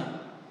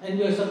Krishna. And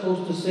we are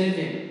supposed to serve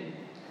Him.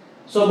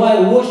 So by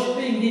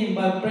worshipping him,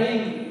 by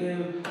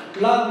praying,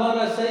 Prahlad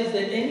Maharaj says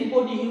that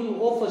anybody who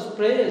offers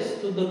prayers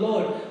to the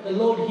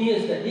Lord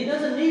hears that. He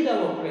doesn't need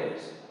our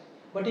prayers.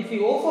 But if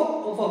you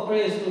offer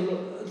prayers to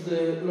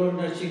the Lord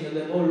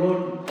Nrsimhadev, oh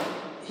Lord,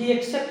 he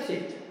accepts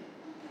it.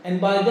 And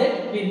by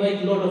that we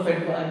make a lot of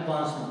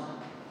advancement.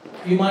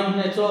 You might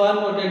not, so I'm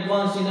not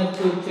advanced enough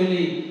to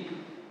actually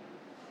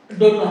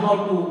don't know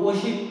how to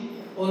worship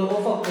or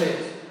offer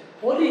prayers.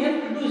 All you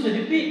have to do is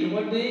repeat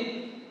what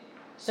the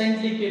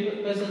saintly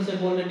persons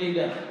have already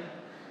done.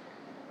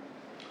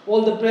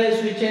 All the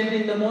prayers we chant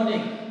in the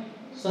morning,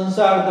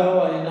 Sansar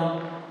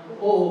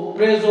Dawa,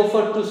 prayers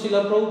offered to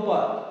Srila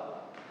Prabhupada,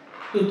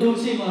 to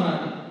Tulsi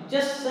Maharani,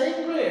 just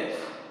say prayers.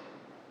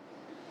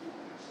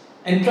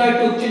 And try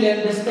to actually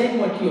understand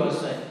what you are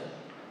saying.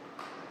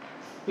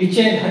 We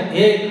chant,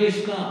 Hey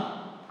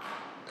Krishna,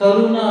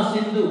 Karuna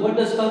Sindhu. What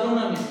does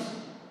Karuna mean?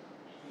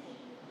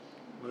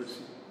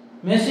 Mercy.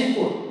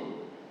 Merciful.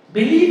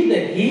 Believe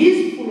that He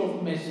is full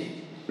of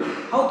mercy.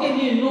 How can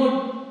you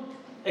not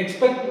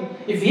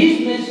expect, if He is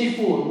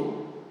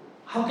merciful,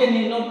 how can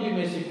He not be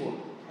merciful?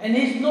 And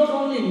He is not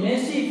only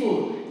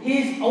merciful, He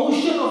is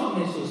ocean of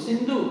mercy,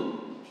 Sindhu.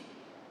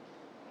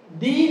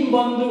 Deen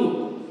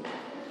Bandhu.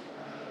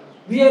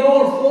 We are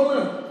all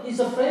fallen. He is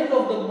a friend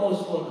of the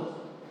most fallen.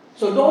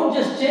 So don't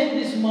just chant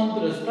these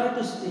mantras. Try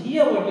to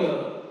hear what you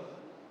are.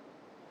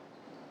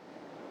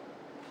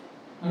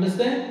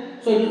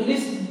 Understand? So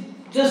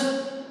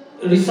just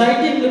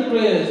reciting the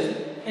prayers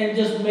and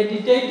just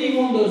meditating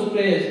on those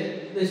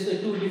prayers, this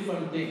is two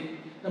different things.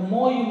 The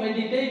more you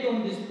meditate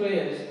on these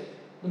prayers,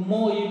 the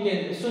more you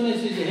can, as soon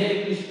as you say,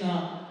 Hey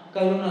Krishna,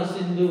 Karuna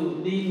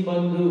Sindhu, Deen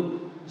Bandhu,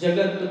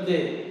 Jagat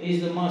Pate, he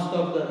is the master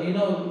of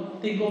the,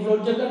 think of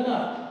Lord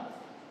Jagannath.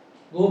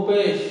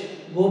 Gopesh,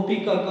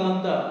 Gopika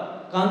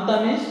Kanta.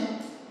 Kanta means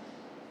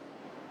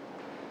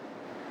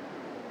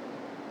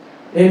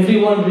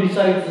everyone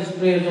recites these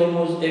prayers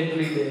almost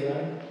every day,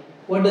 right?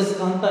 What does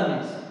Kanta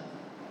mean?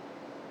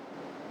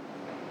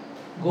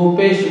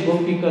 Gopesh,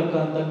 Gopika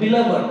Kanta.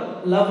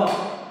 Beloved, lover.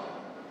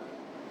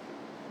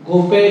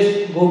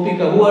 Gopesh,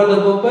 Gopika. Who are the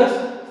Gopas?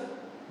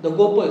 The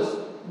Gopas.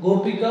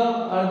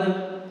 Gopika are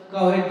the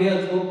cowhead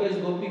girls. Gopesh,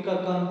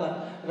 Gopika Kanta.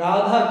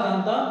 Radha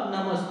Kanta,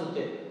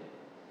 Namastute.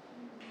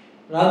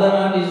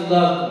 Radharani is the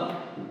last one.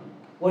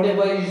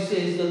 Whatever you say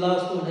is the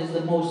last one has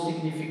the most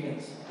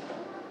significance.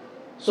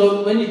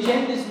 So when you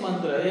chant this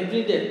mantra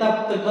every day,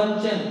 Tapta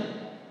Kanchan,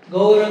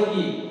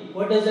 Gaurangi,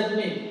 what does that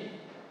mean?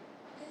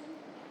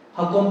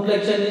 Her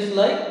complexion is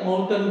like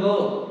molten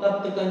gold.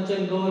 Tapta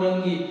Kanchan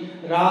Gaurangi.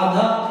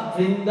 Radha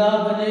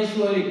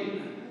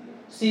Vrindavaneshwari.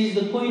 She is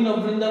the queen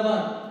of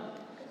Vrindavan.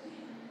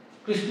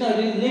 Krishna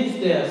lives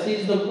there. She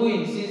is the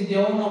queen. She is the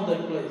owner of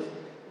that place.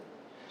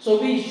 So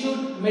we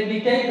should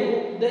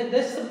meditate.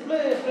 That's the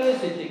prayer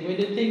sitting. When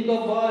you think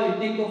of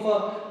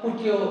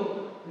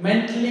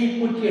mentally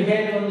put your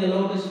head on the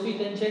lotus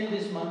feet and chant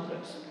these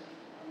mantras.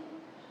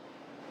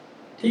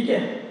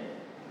 Okay?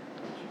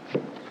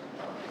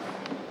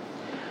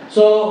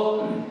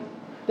 So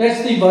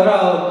that's the Vara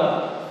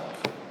avatar.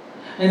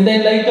 And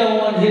then later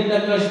on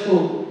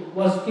Hiranyakashipu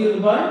was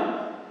killed by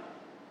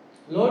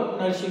Lord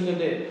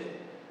Nrsimhadev.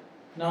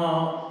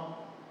 Now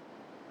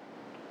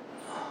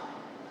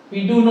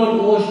we do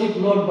not worship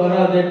Lord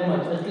Vara that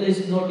much, at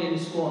least not in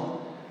ISKCON.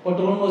 But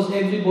almost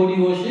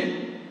everybody worship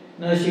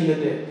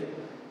Nrsimhadev.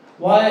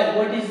 Why?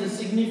 What is the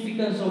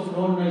significance of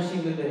Lord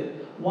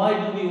Nrsimhadev? Why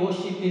do we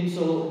worship him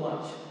so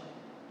much?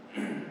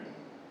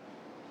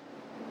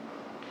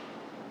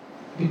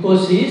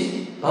 Because he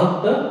is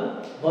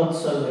Bhakta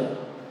Vatsalya.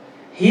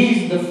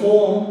 He is the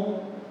form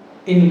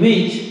in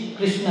which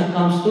Krishna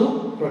comes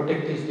to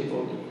protect his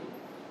devotee.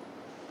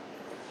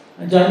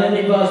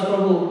 Jananivas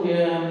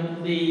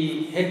Prabhu,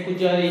 the head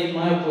pujari in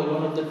Mayapur,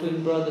 one of the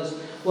twin brothers,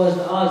 was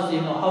asked,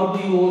 how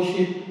do you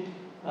worship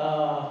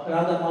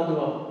Radha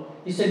Madhava?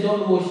 He said,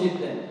 don't worship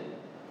them.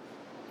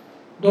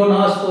 Don't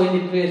ask for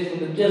any praise for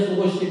them. Just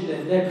worship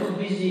them. They're too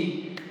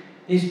busy.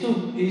 He's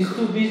too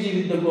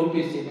busy with the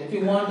gopis. If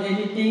you want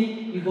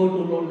anything, you go to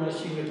Lord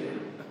Nrsimhadev.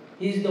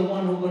 He's the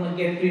one who's going to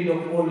get rid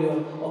of all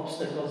your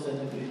obstacles and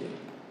everything.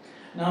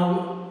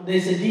 Now,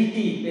 there's a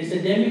deity, there's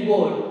a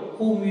demigod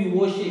whom we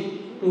worship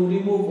to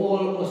remove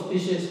all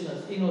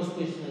auspiciousness,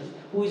 inauspiciousness.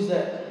 Who is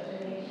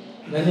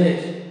that?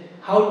 Ganesh.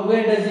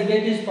 Where does he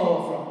get his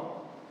power from?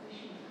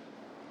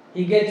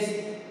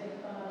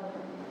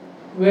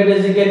 Where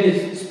does he get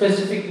his,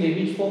 specifically,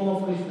 which form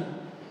of Krishna?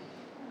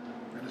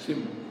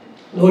 Narasimha.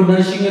 Lord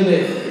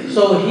Nrsimhadev.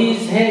 So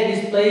his head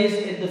is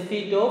placed at the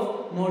feet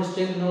of Lord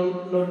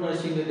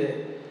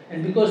Nrsimhadev.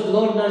 And because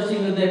Lord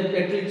Nrsimhadev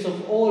gets rid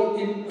of all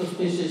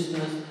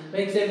inauspiciousness,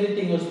 makes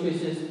everything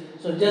auspicious,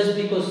 so just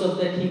because of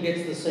that he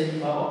gets the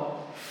same power.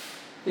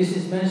 This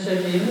is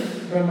mentioned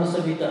in Brahma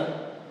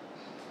Samhita.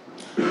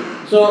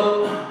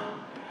 So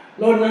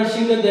Lord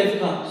Nrsimhadev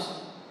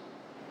comes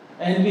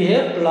and we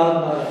have Prahlad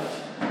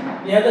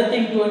Maharaj. The other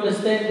thing to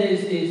understand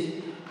is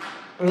this.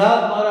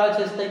 Prahlad Maharaj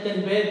has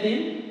taken birth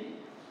in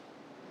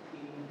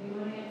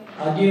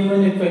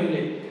Abhimanyu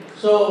family.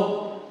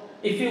 So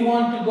If you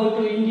want to go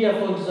to India,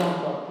 for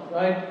example,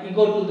 right, you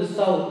go to the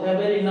south, a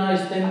very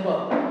nice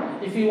temple.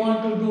 If you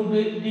want to do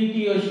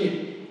deity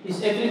worship,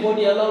 is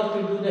everybody allowed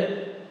to do that?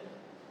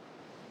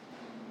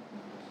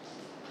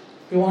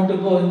 If you want to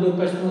go and do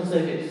personal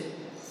service.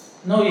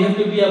 No, you have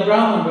to be a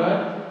Brahmin,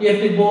 right? You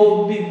have to be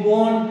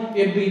born,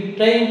 you have to be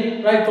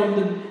trained right from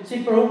the...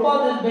 See,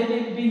 Prabhupada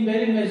has been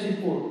very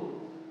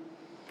merciful.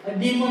 A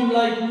demon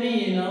like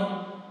me,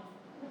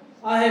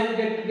 I have to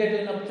get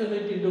an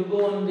opportunity to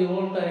go on the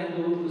altar and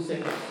do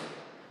service.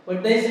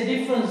 But there is a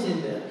difference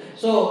in there.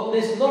 So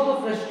there's a lot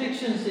of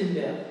restrictions in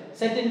there.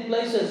 Certain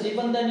places,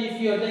 even then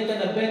if you are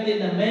taken a bath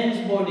in a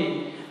man's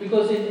body,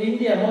 because in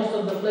India most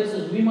of the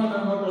places women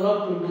are not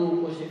allowed to do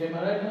worship. Am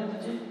I right,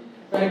 Mataji?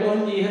 Right,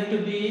 only you have to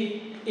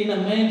be in a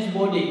man's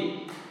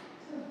body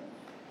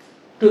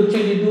to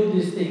actually do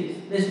these things.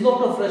 There's a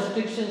lot of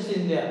restrictions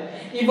in there.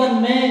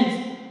 Even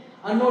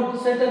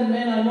certain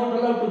men are not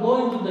allowed to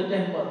go into the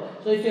temple.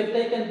 So if you have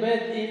taken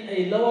bath in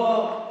a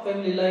lower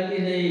family, like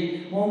in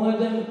a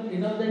Mohammedan,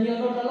 then you are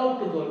not allowed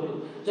to go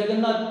to.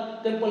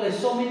 Jagannath temple has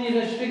so many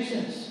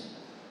restrictions.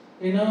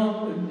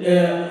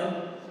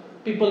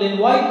 People in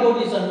white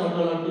bodies are not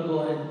allowed to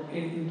go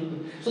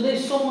into. So there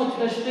is so much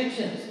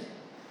restrictions.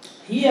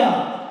 Here,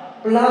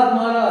 Prahlad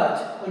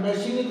Maharaj or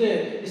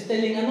Nrsimhadev is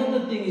telling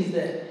another thing is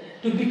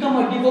that to become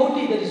a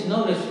devotee there is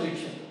no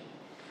restriction.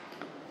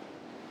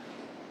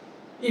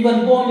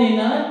 Even born in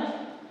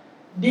a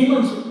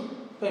demon's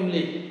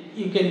family,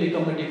 you can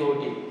become a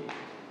devotee.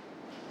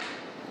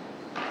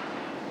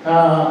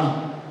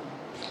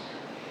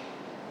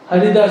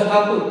 Haridas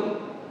Thakur,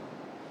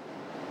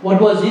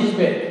 what was his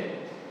birth?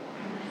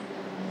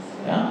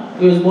 Yeah?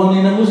 He was born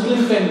in a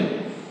Muslim family.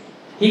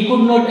 He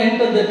could not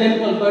enter the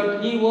temple,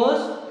 but he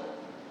was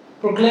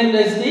proclaimed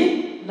as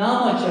the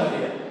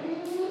Namacharya.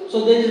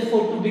 So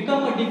to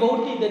become a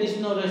devotee, there is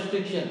no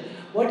restriction.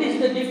 What is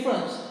the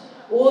difference?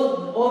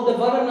 All the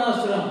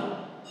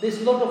Varnashram,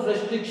 there's a lot of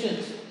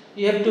restrictions.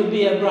 You have to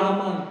be a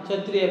Brahman,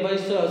 Kshatriya,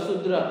 Vaishya,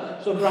 Sudra.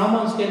 So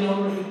Brahmans can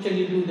only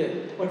actually do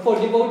that. But for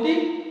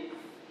devotee,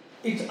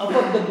 it's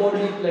above the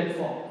bodily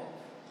platform.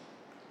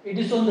 It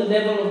is on the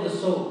level of the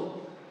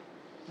soul.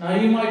 Now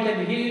you might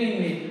have hearing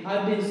me.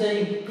 I've been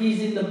saying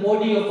he's in the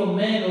body of a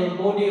man or a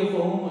body of a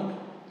woman.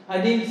 I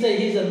didn't say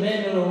he's a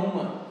man or a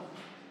woman.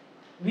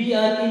 We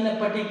are in a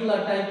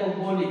particular type of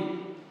body.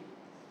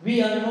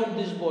 We are not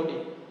this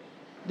body.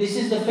 This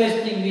is the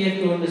first thing we have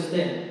to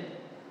understand.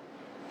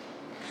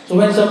 So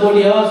when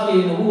somebody asks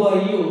you, who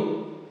are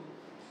you?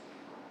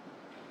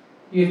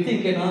 You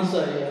think and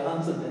answer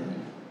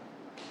them.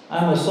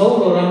 I'm a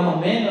soul, or I'm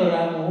a man, or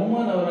I'm a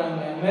woman, or I'm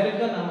an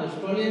American, I'm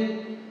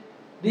Australian.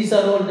 These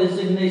are all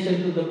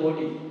designations to the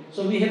body.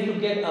 So we have to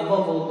get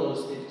above all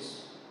those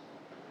things.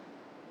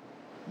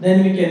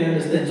 Then we can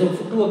understand. So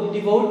to a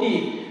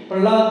devotee,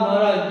 Prahlad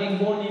Maharaj being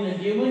born in a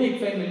demonic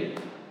family,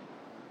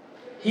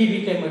 he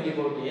became a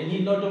devotee. And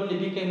he not only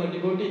became a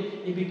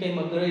devotee, he became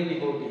a great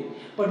devotee.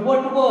 But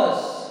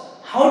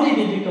how did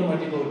he become a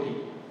devotee?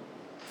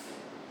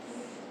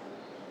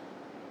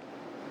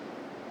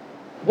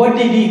 What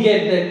did he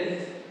get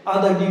that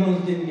other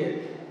demons didn't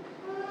get?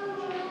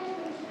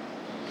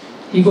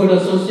 He got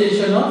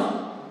association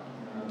of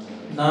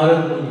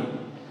Narad Muni.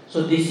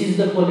 So this is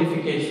the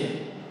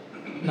qualification.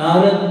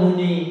 Narad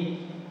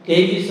Muni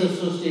gave his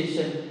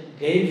association,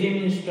 gave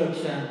him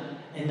instruction,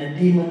 and the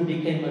demon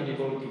became a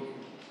devotee.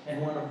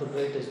 And one of the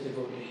greatest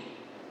devotees.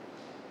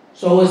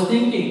 So I was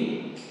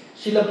thinking,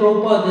 Srila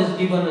Prabhupada has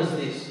given us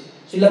this.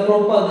 Srila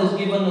Prabhupada has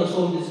given us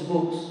all these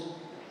books.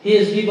 He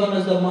has given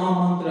us the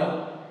Maha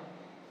Mantra.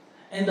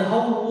 And the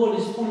whole world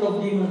is full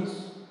of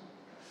demons.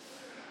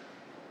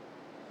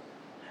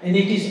 And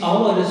it is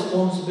our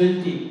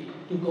responsibility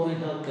to go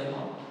and help them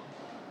out.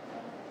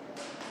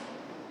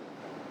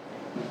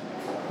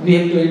 We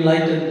have to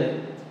enlighten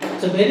them.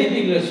 It's a very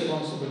big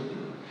responsibility.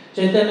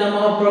 Chaitanya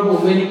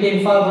Mahaprabhu, when he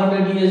came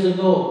 500 years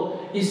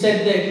ago, he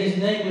said that his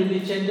name will be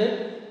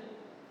chanted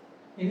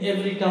in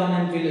every town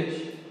and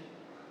village.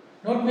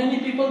 Not many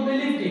people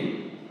believed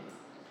him.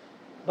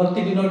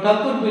 Bhakti Vinod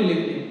Thakur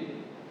believed him.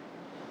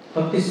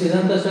 Bhakti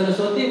Siddhanta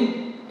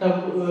Saraswati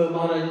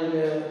Maharaj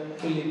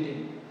believed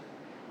him.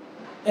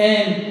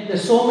 And there are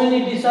so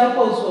many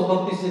disciples of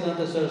Bhakti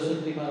Siddhanta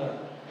Saraswati Maharaj.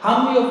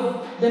 How many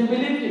of them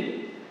believed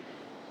it?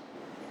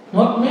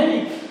 Not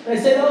many. They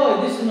said,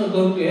 this is not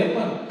going to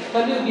happen.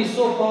 Kali is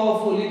so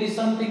powerful. It is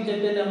something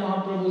Chaitanya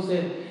Mahaprabhu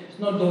said. It's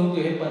not going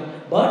to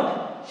happen.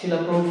 But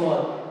Srila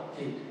Prabhupada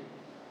did.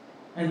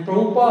 And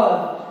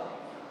Prabhupada,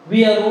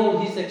 we are all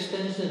his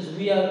extensions.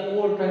 We are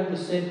all trying to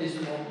save this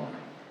movement.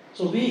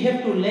 So we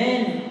have to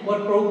learn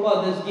what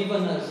Prabhupada has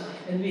given us.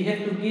 And we have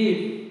to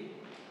give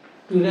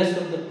to the rest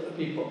of the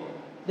people.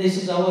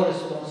 This is our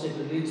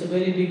responsibility. It's a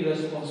very big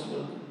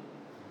responsibility.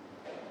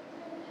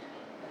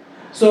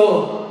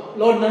 So,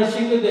 Lord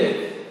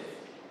Nrsimhadev,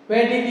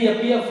 where did he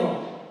appear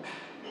from?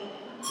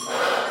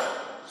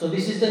 So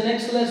this is the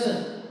next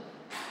lesson.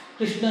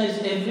 Krishna is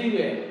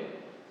everywhere,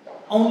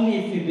 only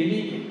if we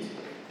believe it.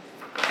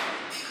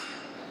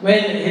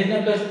 When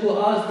Hiranyakashipu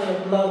asked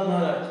Prahlad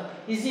Maharaj,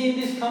 is he in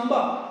this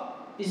khamba?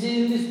 Is it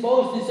in this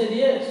pouch? He said,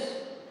 yes.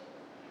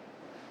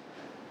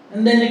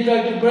 And then he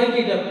tried to break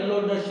it up and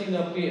Lord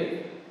Nrsimha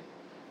appeared.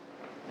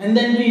 And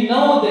then we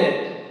know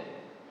that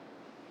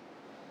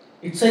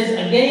it says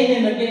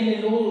again and again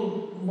in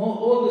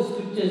all the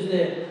scriptures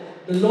there,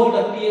 the Lord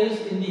appears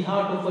in the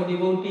heart of a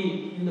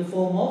devotee in the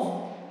form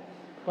of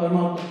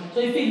Paramatma. So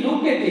if we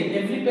look at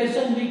it, every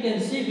person we can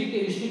see,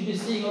 we should be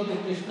seeing, okay,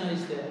 Krishna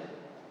is there.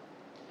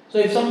 So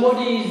if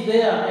somebody is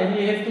there and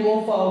you have to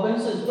offer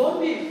obeisances,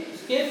 don't be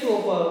scared to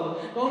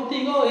offer. Don't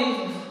think, oh,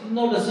 he's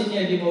not a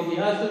senior devotee,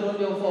 I should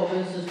only offer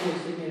obeisances to a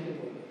senior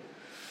devotee.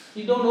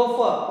 You don't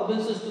offer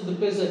obeisances to the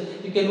person,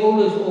 you can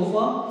always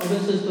offer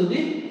obeisances to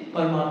the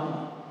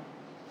Paramatma.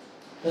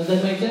 Does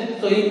that make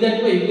sense? So in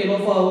that way, you can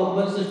offer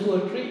obeisances to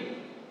a tree.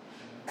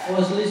 I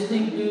was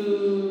listening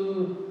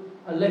to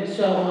a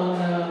lecture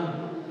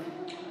on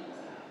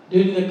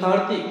during the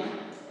Kartik.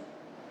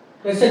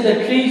 They said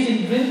the trees in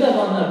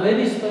Vrindavan are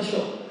very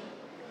special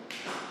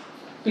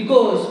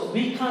because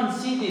we can't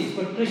see this,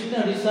 but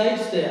Krishna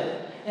resides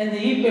there and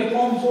he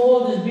performs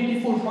all these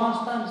beautiful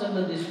pastimes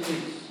under these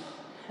trees.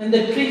 And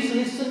the trees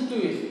listen to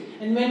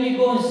it. And when you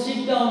go and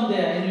sit down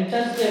there and you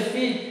touch their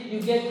feet, you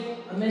get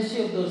a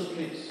mercy of those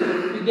trees.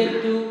 You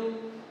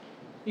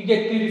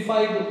get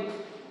purified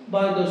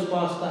by those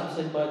pastimes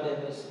and by their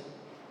mercy.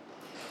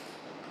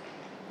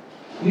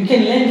 You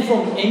can learn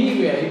from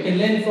anywhere. You can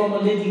learn from a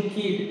little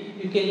kid.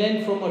 You can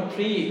learn from a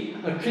tree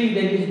that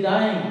is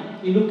dying.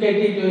 You look at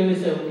it and you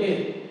say,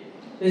 okay,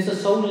 there's a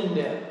soul in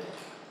there.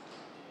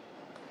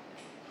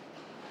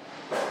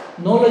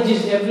 Knowledge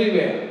is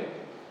everywhere.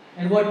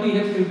 And what we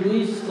have to do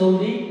is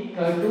slowly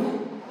try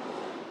to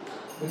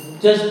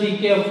just be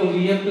careful.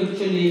 You have to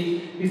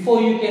actually,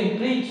 before you can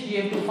preach,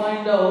 you have to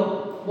find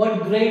out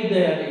what grade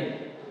they are in.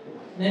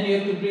 Then you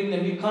have to bring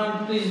them. You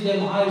can't teach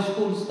them high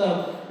school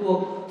stuff to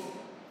a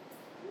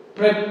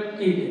prep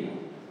kid.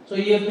 So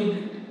you have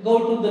to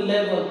go to the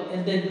level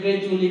and then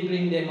gradually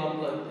bring them up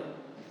like that.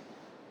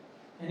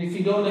 And if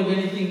you don't have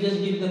anything,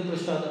 just give them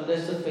prasadam.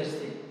 That's the first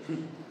thing.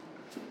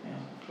 Yeah.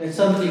 That's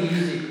something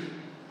easy.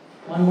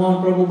 One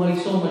Prabhu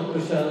makes so much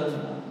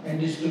prasadam and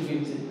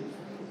distributes it.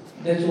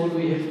 That's what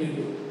we have to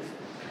do.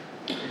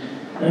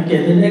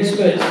 Okay, the next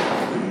question.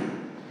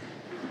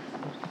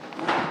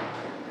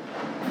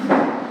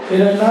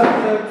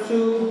 Hiranyakshu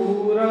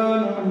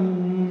Puranam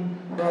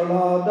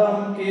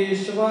Praladam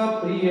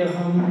Keshva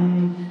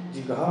Priyaham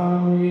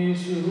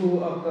Jighameshu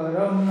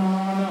Akaram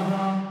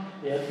Nanaha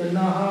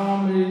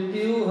Yatnaha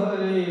Mrityu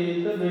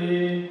Hare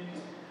Tabe.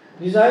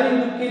 Desiring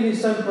to kill his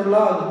son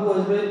Prahlad, who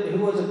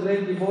was a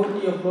great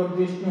devotee of Lord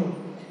Vishnu,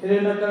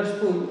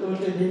 Hiranyakashipu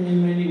tortured him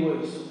in many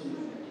ways.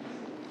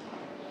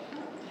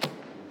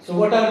 So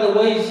what are the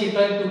ways he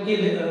tried to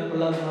kill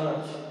Prahlad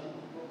Maharaj?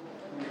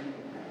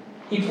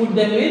 He put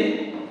them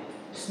with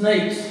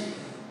snakes.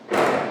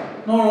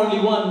 Not only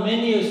one,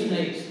 many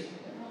snakes.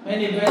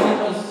 Many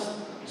venomous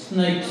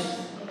snakes.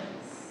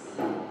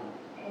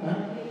 Huh?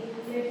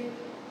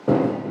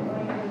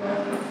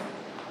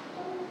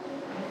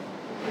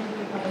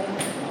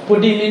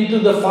 Put him into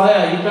the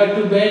fire. He tried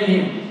to burn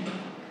him.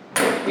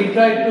 He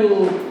tried to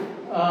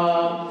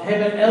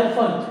have an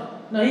elephant.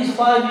 Now he's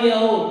 5 years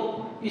old.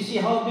 You see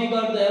how big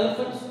are the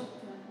elephants?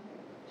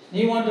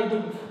 He wanted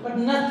to, but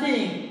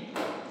nothing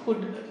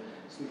could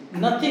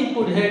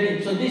hurt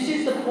him. So this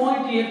is the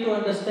point you have to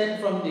understand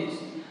from this.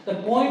 The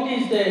point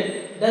is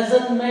that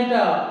doesn't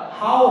matter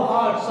how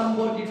hard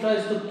somebody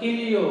tries to kill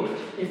you,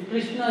 if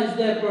Krishna is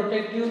there to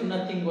protect you,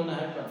 nothing gonna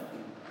happen.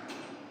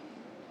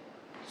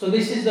 So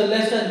this is the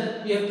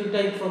lesson you have to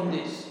take from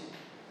this.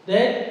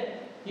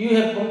 That you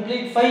have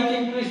complete faith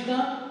in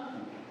Krishna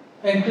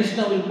and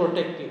Krishna will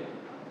protect you.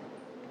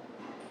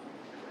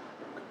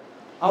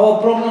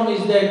 Our problem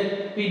is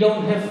that we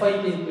don't have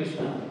faith in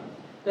Krishna.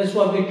 That's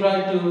why we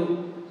try to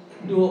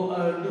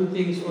do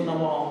things on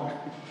our own.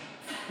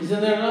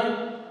 Isn't that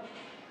right?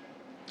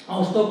 I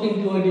was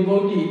talking to a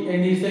devotee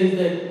and he says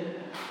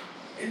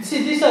that,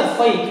 see, these are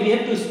faith. You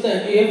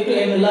have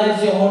to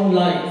analyze your own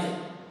life.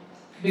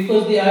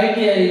 Because the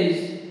idea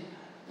is,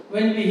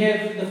 when we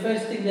have, the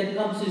first thing that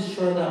comes is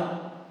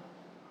Shraddha.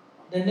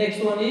 The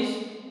next one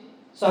is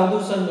Sadhu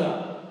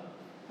Sangha.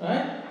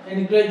 Right?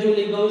 And it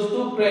gradually goes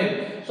to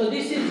Prem. So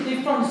this is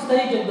different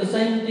stage of the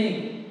same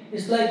thing.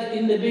 It's like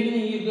in the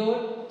beginning you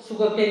go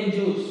sugarcane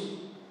juice.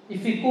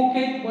 If you cook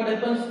it, what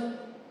happens?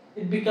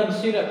 It becomes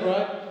syrup,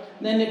 right?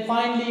 Then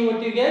finally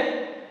what you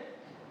get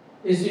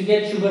is you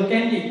get sugar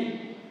candy.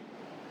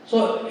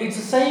 So it's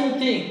the same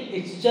thing.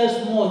 It's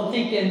just more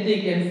thick and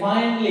thick. And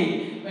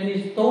finally, when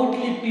it's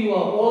totally pure,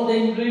 all the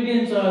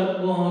ingredients are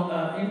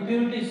gone,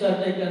 impurities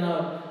are taken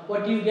out.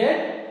 What you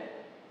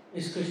get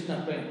is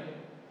Krishna Prem.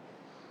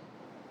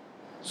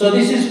 So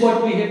this is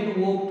what we have to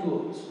work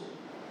towards.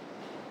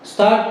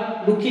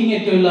 Start looking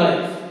at your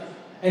life.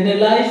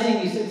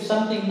 Analyzing is if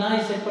something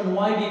nice happened,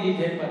 why did it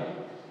happen?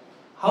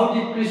 How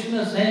did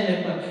Krishna's hand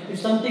happen? If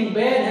something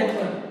bad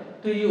happened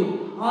to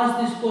you, ask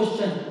this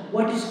question,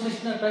 what is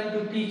Krishna trying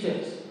to teach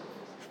us?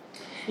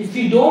 If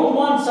you don't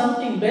want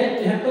something bad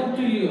to happen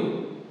to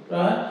you,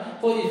 Right?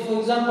 For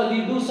example,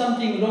 you do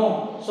something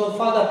wrong, so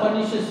Father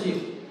punishes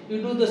you.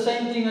 You do the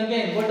same thing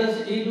again. What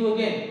does He do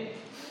again?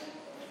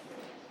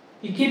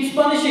 He keeps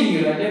punishing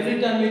you, right?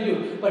 Every time you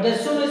do. But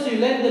as soon as you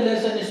learn the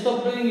lesson and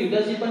stop doing it,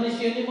 does He punish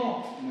you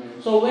anymore? No.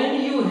 So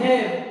when you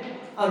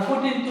are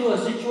put into a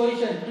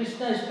situation,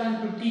 Krishna is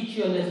trying to teach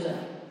you a lesson.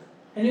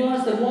 And you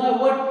ask them, why,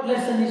 what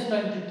lesson is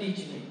trying to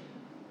teach me?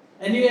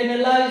 And you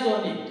analyze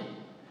on it.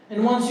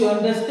 And once you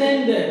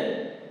understand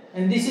that,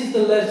 and this is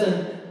the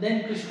lesson,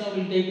 then Krishna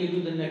will take you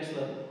to the next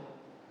level.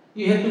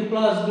 You have to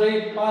pass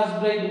grade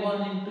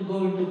 1 and to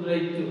go into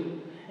grade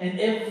 2. And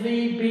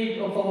every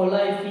bit of our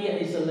life here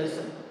is a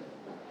lesson.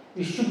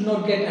 We should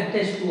not get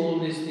attached to all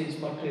these things,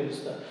 material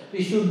stuff.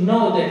 We should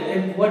know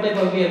that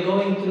whatever we are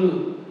going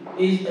through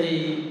is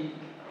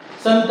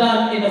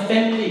sometimes in a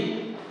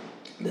family,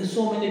 there's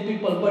so many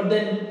people, but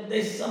then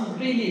there's some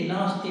really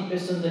nasty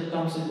person that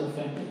comes in the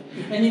family.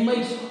 And he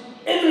makes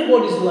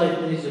everybody's life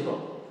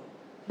miserable.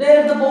 They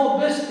are the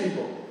best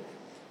people.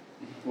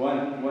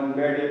 One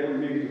bad apple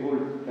makes the whole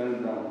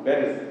turn brown.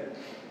 That is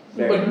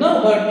bad. But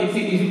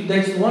if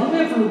that's one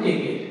way of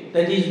looking at it,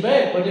 that is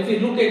bad. But if you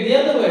look at the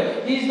other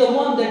way, he's the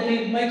one that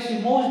makes you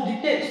most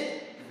detached.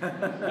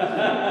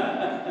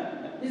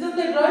 Isn't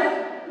that right?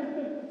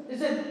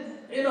 Is it,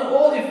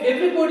 if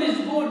everybody is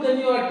good, then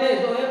you are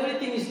attached. Or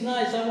everything is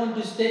nice, I want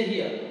to stay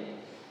here.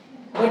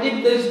 But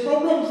if there's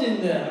problems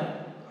in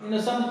there,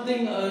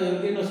 something,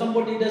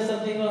 somebody does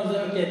something wrong, say,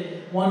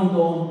 okay, 1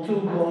 gone,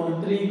 2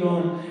 gone, 3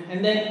 gone.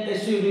 And then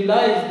as you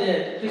realize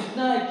that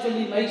Krishna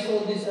actually makes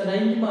all these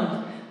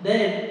arrangements,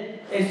 then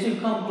as you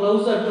come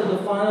closer to the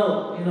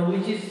final,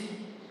 which is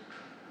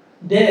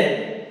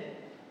there,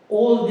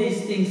 all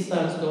these things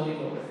starts going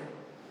away.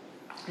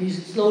 You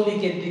slowly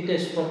get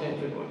detached from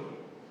everybody.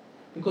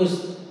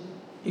 Because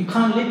you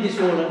can't live this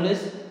world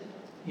unless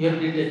you have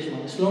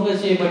detachment. As long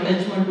as you have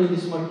attachment to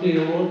this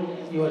material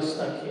world, you are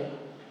stuck here.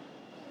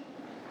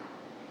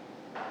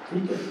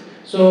 Okay.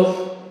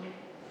 So,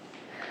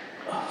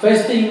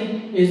 first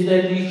thing is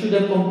that you should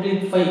have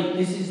complete faith.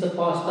 This is the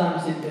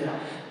pastimes in there.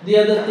 The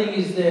other thing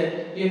is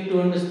that you have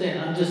to understand.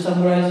 I'm just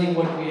summarizing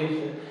what we have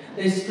said.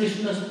 There's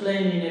Krishna's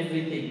plan in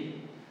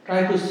everything.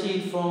 Try to see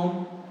it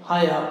from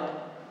high up.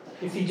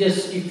 If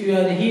you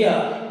are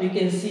here, we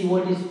can see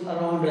what is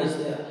around us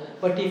there.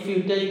 But if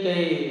you take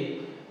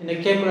in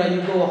a camera,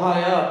 you go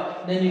high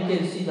up, then you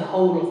can see the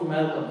whole of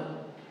Malcolm.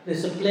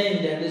 There's a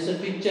plane there, there's a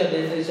picture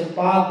there, there's a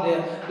park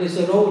there, there's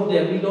a road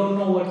there. We don't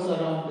know what's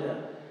around there.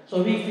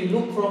 So if you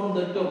look from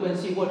the top and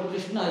see what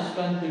Krishna is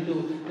trying to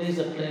do, there is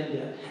a plane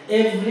there.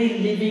 Every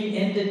living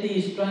entity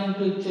is trying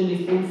to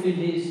actually fulfill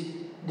his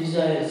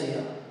desires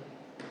here.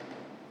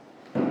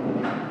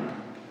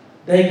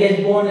 They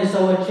get born as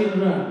our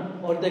children,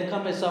 or they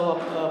come as our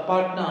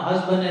partner,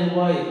 husband and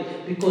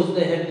wife, because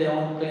they have their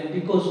own plan,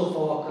 because of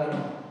our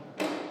karma.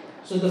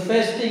 So the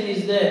first thing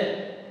is that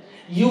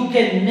you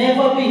can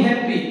never be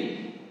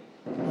happy.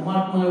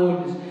 Mark my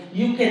words.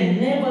 You can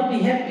never be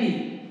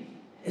happy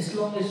as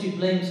long as you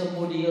blame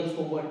somebody else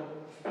for what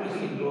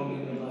is wrong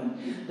in your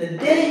life. The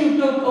day you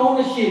took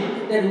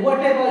ownership that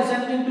whatever is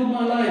happening to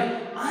my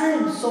life, I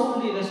am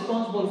solely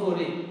responsible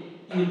for it,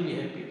 you'll be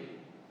happy.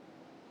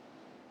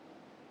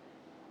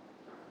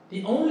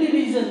 The only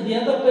reason the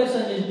other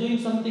person is doing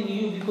something to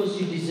you because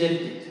you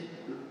deserved it.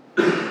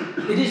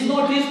 It is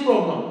not his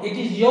problem. It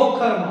is your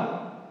karma.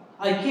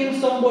 I kill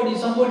somebody,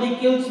 somebody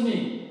kills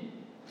me.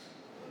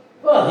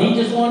 Well, he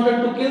just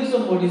wanted to kill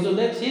somebody, so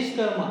that's his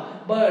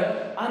karma.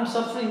 But I'm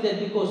suffering that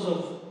because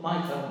of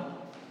my karma.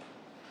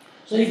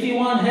 So if you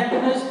want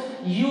happiness,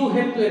 you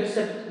have to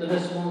accept the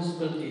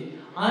responsibility.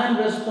 I am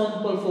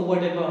responsible for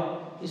whatever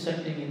is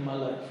happening in my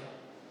life.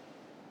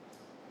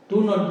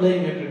 Do not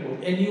blame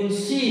everybody. And you will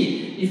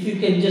see, if you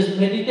can just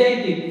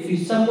meditate it,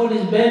 if somebody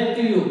is bad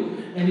to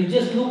you, and you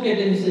just look at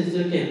it and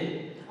say,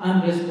 okay,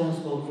 I'm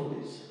responsible for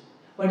this.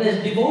 But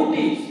as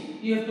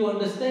devotees, you have to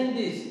understand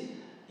this.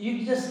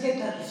 You just get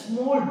a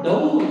small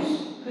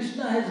dose.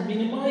 Krishna has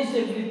minimized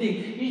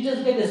everything. You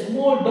just get a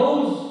small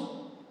dose.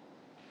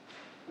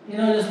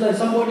 Just like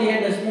somebody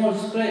had a small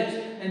scratch,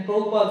 and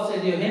Prabhupada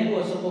said your hand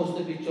was supposed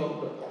to be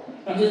chopped off.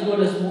 You just got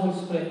a small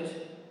scratch.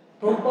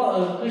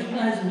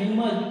 Krishna has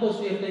minimized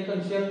because we have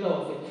taken shelter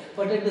of it.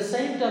 But at the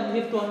same time, we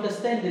have to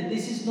understand that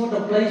this is not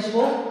a place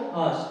for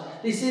us.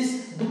 This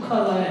is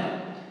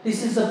Dukhalaya.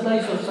 This is a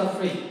place of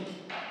suffering.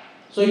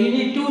 So you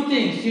need two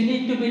things. You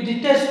need to be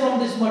detached from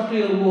this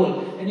material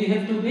world, and you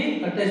have to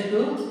be attached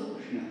to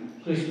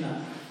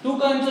Krishna. 2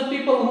 kinds of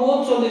people who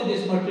also live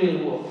this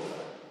material world.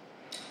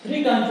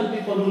 3 kinds of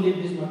people who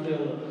live this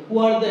material world. Who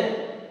are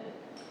they?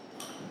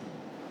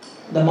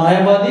 The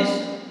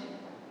Mayavadis,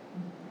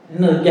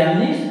 the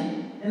Jnanis,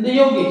 and the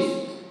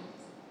Yogis.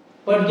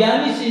 But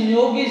Jnanis and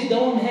Yogis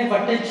don't have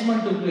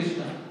attachment to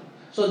Krishna.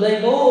 So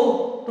they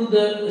go to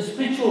the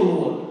spiritual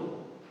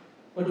world.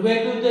 But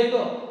where do they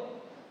go?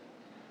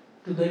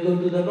 Do they go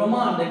to the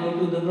Brahman, they go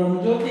to the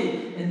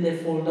Brahmajyoti, and they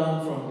fall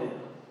down from there.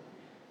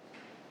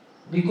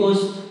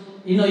 Because,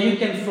 you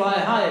can fly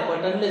high,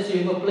 but unless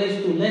you have a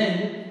place to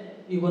land,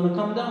 you're going to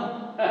come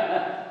down.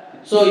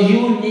 So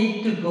you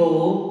need to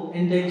go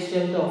and take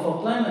shelter of a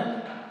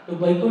planet, to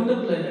Vaikuntha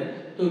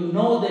planet, to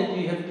know that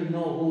we have to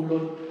know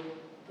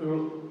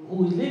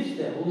who lives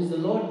there, who is the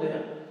Lord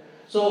there.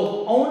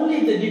 So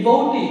only the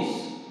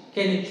devotees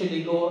can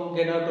actually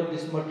get out of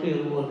this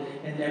material world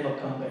and never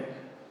come back.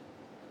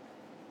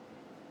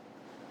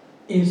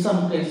 In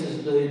some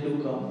cases, they do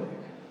come back.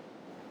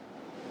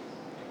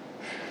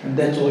 And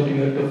that's what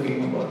we are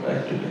talking about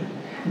right today.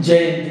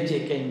 Jay and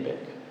Vijay came back.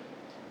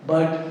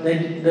 But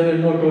they were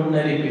not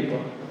ordinary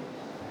people.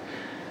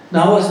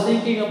 Now I was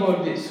thinking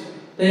about this.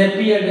 They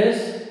appeared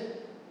as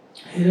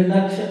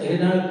Hiranyaksha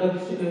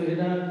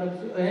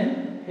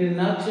and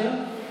Hiranyaksha.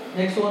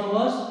 Next one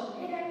was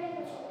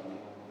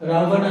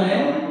Ravana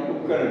and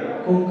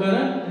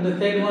Kumbhakarna. And the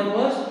third one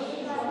was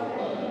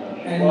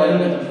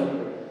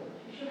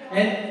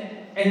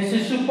and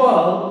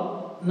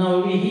Shishupal.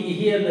 Now we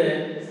hear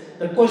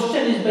the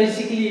question is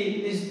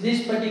basically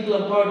this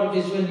particular part of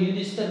this when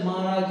Yudhishthira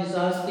Maharaj is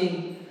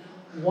asking,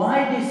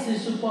 why did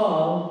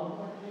Shishupal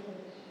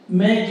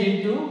merge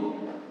into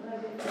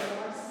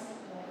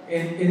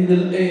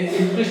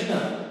in Krishna?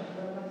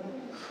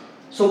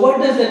 So what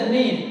does that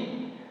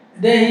mean?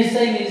 There he's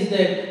saying is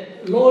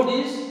that Lord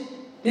is,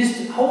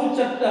 this whole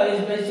chapter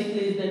is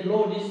basically that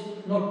Lord is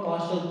not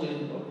partial to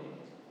anybody.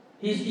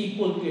 He is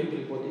equal to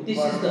everybody. This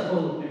is the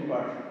whole.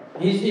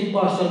 He is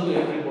impartial to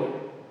everybody.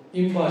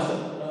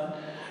 Impartial.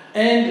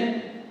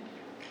 And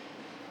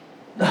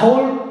the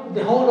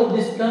whole of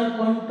this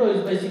canto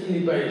is basically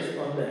based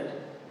on that.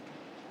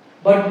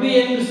 But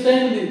we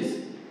understand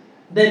this.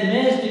 They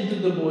merged into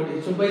the body.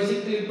 So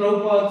basically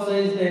Prabhupada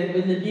says that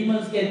when the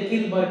demons get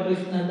killed by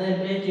Krishna, they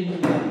merge into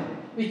them.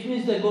 Which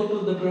means they go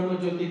to the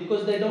Brahmajyoti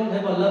because they don't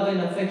have a love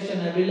and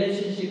affection, a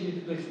relationship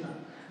with Krishna.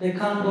 They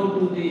can't go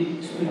to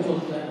the spiritual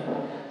planet.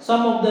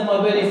 Some of them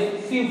are very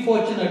few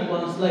fortunate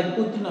ones like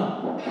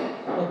Putna.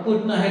 But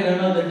Putna had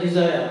another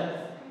desire.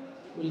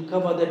 We'll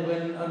cover that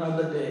when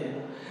another day.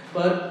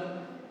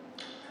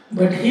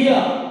 But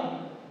here,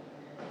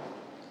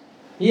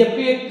 he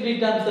appeared 3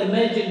 times, they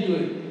merged into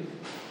it.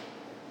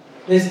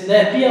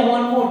 They appear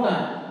one more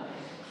time.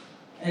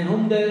 And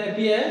whom they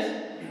appear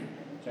as?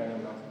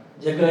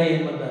 Jagai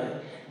and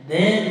Madai.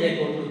 Then they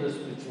go to the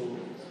spiritual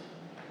world.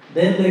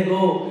 Then they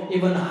go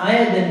even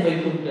higher than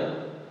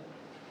Vaikuntha.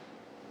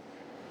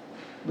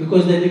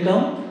 Because they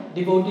become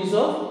devotees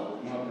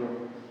of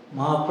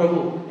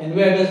Mahaprabhu. And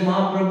where does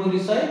Mahaprabhu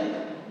reside?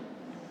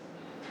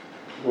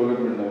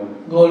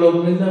 Golok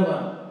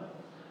Vrindavan.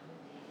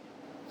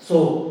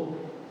 So,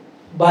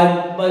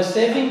 by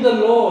saving the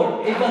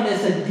Lord, even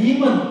as a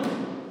demon,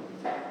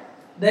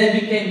 they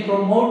became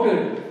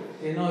promoted.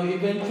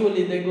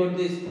 Eventually they got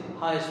this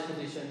highest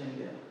position in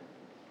there.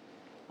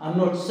 I'm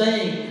not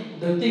saying,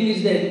 the thing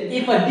is that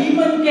if a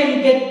demon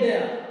can get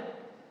there,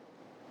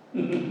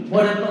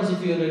 what happens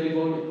if you are a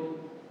devotee?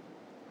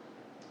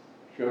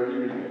 Surely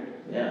we get.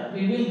 Yeah,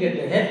 we will get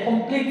there. Have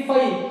complete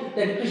faith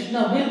that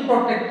Krishna will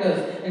protect us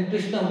and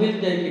Krishna will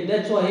take it.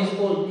 That's why he's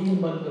called Deen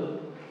Bandhu.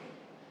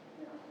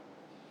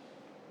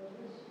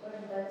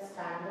 But that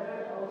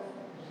standard of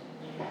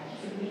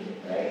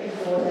right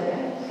before that,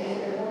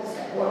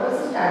 what was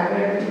the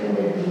standard between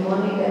the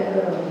demonic and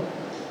the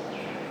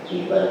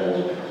people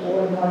who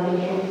are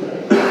non-demonic?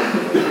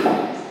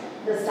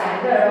 The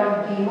standard of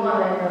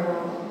demon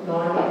and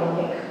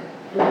non-demonic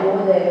to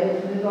go there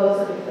is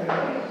also different,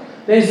 right?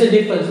 There is a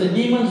difference. The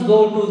demons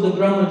go to the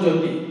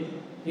Brahmajyoti.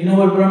 You know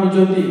what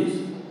Brahmajyoti is?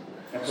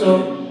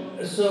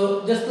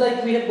 So just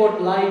like we have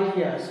got light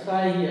here,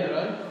 sky here,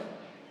 right?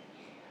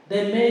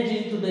 They merge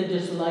into the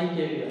just light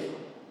area.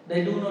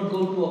 They do not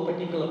go to a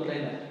particular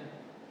planet.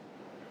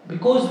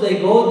 Because they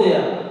go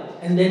there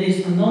and there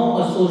is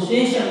no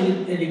association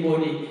with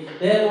anybody,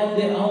 they are on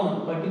their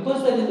own. But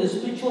because they are in the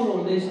spiritual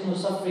world, there is no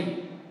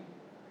suffering.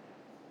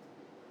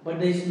 But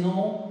there is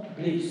no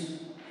bliss.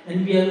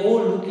 And we are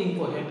all looking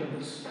for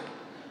happiness.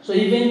 So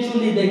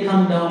eventually they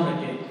come down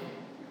again.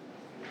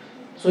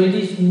 So it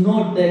is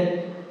not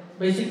that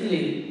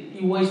basically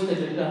you wasted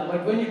the time.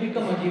 But when you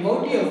become a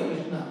devotee of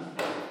Krishna,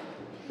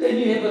 then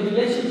you have a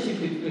relationship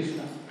with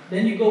Krishna.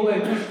 Then you go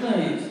where Krishna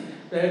is.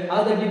 That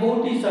other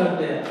devotees are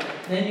there.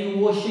 Then you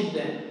worship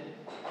them.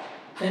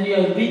 Then you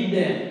are with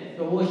them.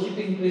 You are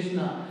worshipping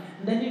Krishna.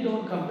 And then you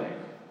don't come back.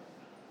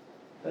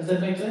 Does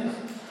that make sense?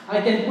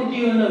 I can put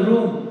you in a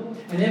room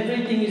and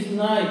everything is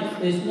nice.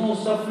 There is no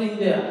suffering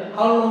there.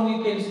 How long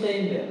you can stay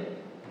in there?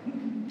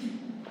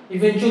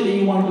 Eventually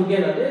you want to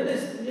get out.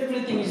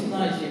 Everything is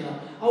nice,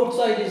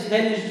 Outside is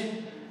hellish.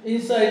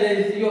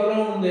 Inside you are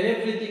around there.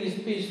 Everything is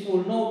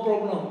peaceful. No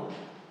problem.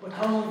 But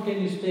how long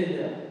can you stay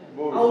there?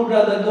 Bored. I would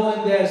rather go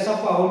in there,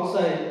 suffer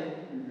outside.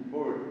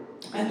 Bored.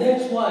 And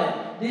that's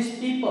why these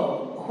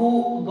people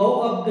who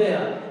go up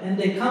there and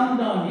they come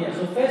down here.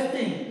 So first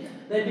thing,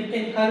 they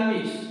became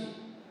karmis.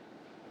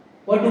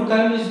 What do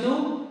karmis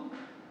do?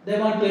 They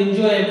want to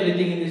enjoy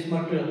everything in this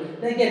material.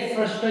 They get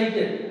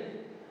frustrated.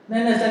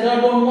 Then I said, I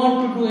don't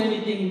want to do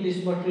anything in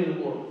this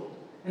material world.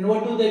 And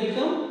what do they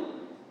become?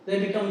 They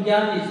become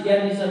jnanis.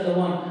 Jnanis are the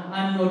one,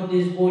 I'm not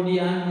this body,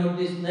 I'm not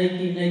this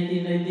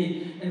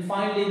naiti. And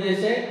finally they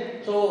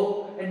say,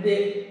 so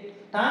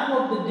time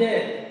of the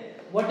death,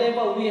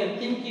 whatever we are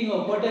thinking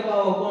of, whatever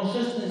our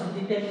consciousness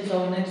determines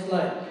our next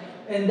life.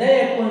 And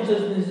their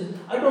consciousness is,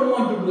 I don't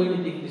want to do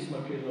anything in this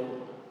material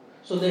world.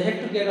 So they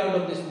have to get out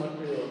of this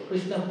material.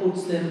 Krishna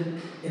puts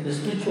them in the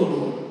spiritual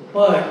world.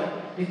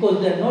 But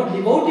because they are not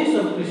devotees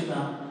of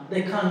Krishna,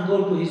 they can't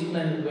go to his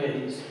planet where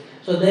he is.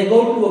 So they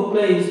go to a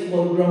place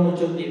called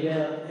Brahmajyoti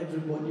where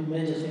everybody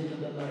merges into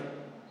the light.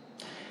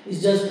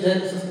 It's just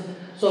that.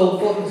 So,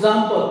 for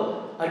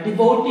example, a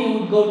devotee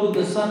would go to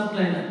the sun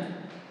planet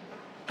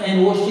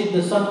and worship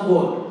the sun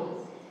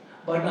god,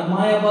 but a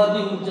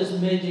Mayavadi would just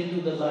merge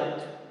into the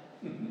light.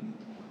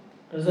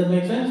 Does that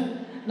make sense?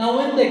 Now,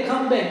 when they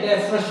come back, they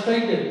are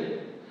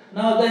frustrated.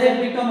 Now they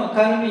have become a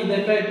karmi.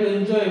 They try to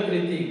enjoy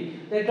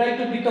everything. They try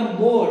to become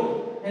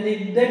bored, and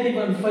that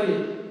even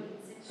fail.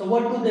 So,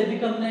 what do they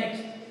become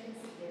next?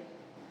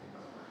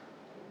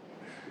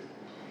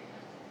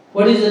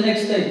 What is the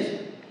next stage?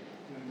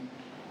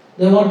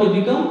 They want to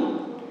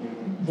become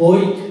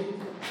void.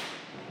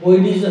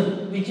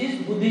 Voidism, which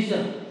is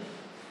Buddhism.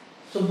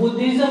 So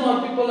Buddhism,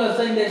 or people are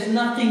saying there's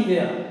nothing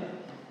there.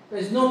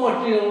 There's no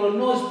material,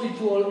 no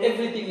spiritual,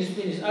 everything is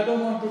finished. I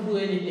don't want to do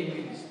anything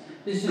with this.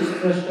 This is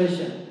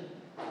frustration.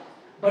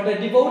 But a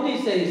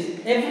devotee says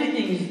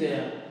everything is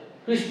there.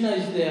 Krishna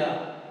is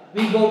there.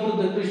 We go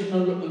to Krishna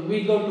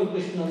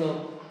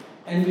love,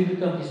 and we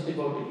become his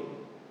devotee.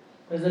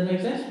 Does that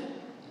make sense?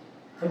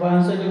 Have I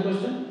answered your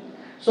question?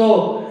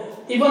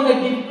 So, even a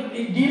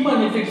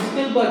demon, if it's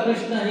still by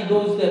Krishna, he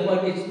goes there,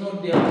 but it's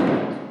not the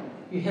ultimate.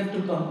 You have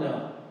to come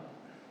down.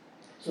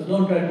 So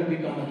don't try to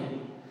become a hero.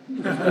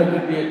 Just try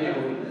to be a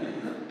devotee.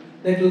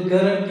 That will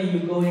guarantee you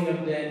going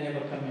up there and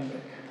never coming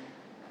back.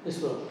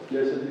 Yes, Lord.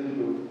 Yes,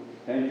 Sadhguru.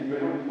 Thank you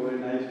very much for a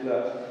nice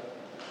class.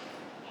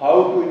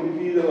 How to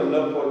increase our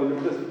love for the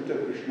lotus feet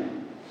of Krishna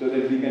so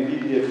that we can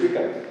reach the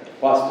Africa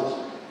fastest.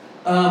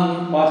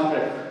 Fast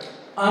track.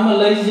 I'm a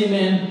lazy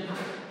man.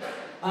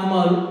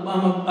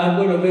 I've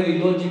got a very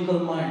logical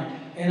mind,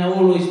 and I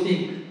always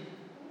think.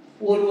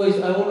 I always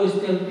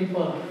tell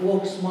people,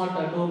 work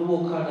smarter, don't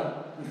work harder.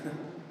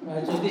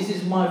 Right? So this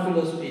is my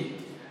philosophy.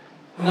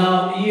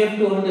 Now you have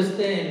to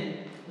understand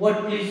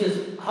what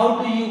pleases.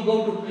 How do you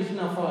go to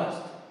Krishna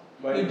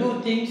first? You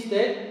do things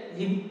that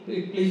it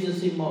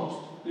pleases him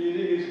most.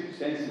 Pleasing his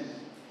senses.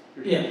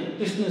 Yeah,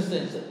 Krishna's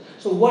senses.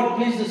 So what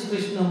pleases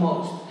Krishna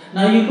most?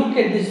 Now you look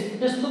at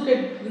this.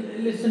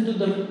 Listen to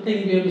the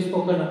thing we have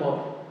spoken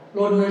about.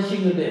 Lord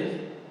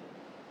Nrsimhadev.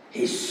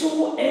 He's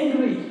so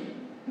angry,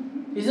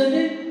 isn't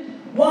it?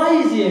 Why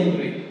is he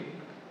angry?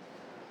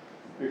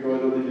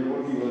 Because of the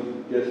devotee was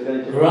just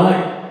like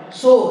Right.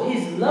 So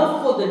his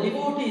love for the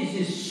devotees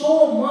is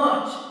so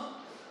much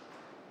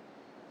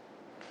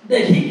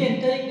that he can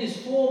take this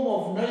form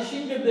of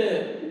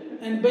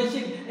Nrsimhadev and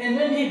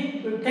when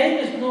he came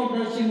as Lord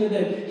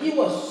Nrsimhadev, he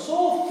was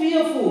so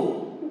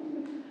fearful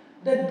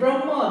that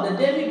Brahma, the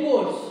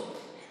demigods,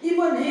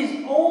 even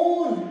his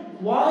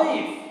own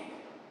wife,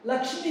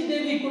 Lakshmi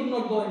Devi, could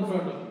not go in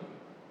front of him.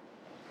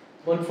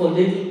 But for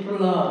little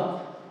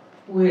Prahlad,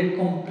 who had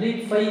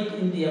complete faith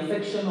in the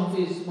affection of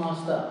his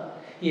master,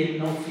 he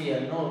had no fear,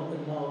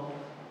 no.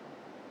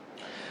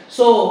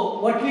 So,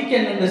 what we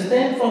can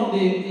understand from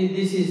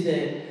this is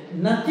that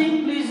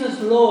nothing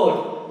pleases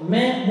Lord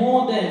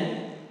more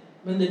than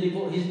when his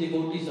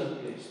devotees are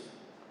pleased.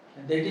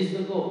 And that is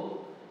the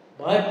goal.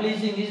 By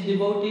pleasing his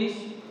devotees,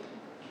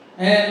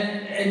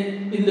 and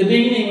in the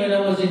beginning when I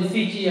was in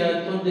Fiji,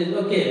 I thought that,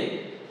 okay,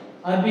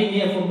 I've been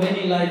here for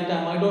many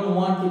lifetimes, I don't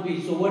want to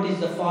be, so what is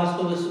the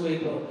fastest way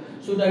to go?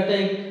 Should I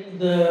take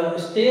the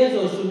stairs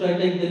or should I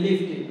take the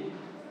lift?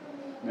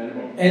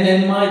 And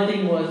then my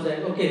thing was that,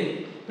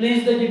 okay,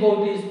 please the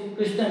devotees,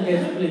 Krishna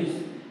gets pleased.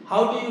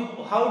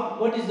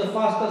 What is the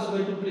fastest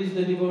way to please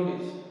the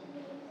devotees?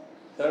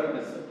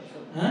 service.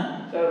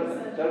 Huh?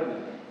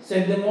 Service.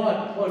 Send them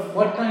what?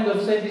 What kind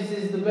of service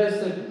is the best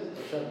service?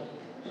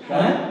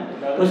 Huh?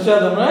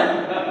 Prashadam,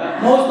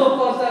 right? Most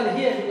of us are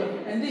here.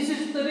 And this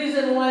is the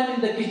reason why I'm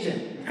in the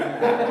kitchen.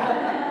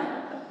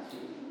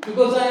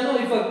 Because I know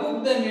if I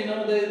cook them,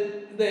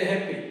 they're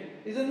happy.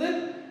 Isn't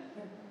it?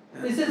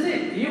 This is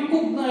it. You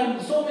cook now,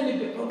 so many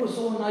people,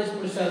 so nice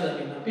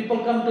prasadam. People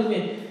come to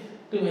me,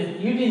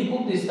 you didn't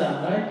cook this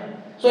time, right?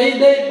 So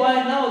if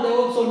by now, they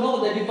also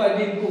know that if I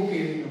didn't cook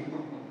it,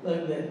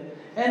 like that.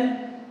 And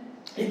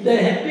if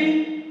they're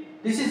happy,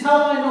 this is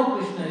how I know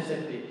Krishna is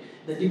happy.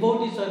 The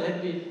devotees are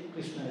happy,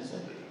 Krishna is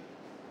happy.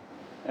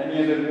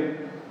 Any other way?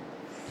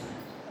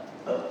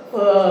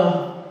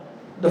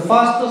 The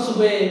fastest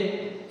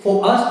way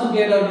for us to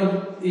get out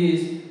of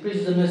is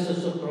preach the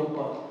message of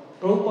Prabhupada.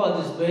 Prabhupada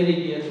is very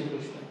dear to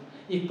Krishna.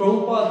 If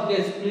Prabhupada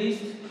gets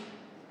pleased,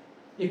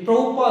 if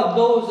Prabhupada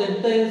goes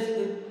and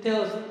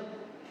tells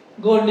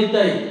God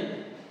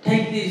Nitai,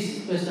 take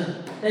this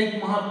person, take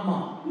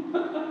Mahatma,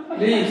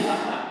 please.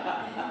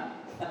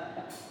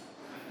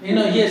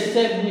 He has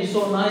saved me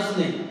so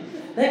nicely.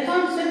 They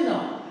can't say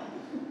no.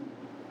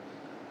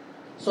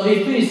 So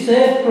if we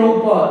save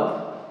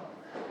Prabhupada,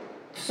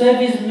 save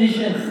his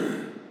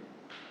mission,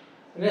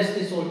 rest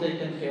is all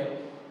taken care of.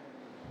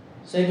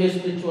 Save your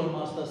spiritual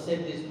master,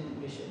 save this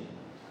mission.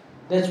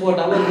 That's what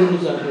our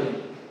gurus are doing.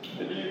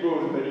 Very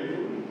good, very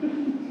good.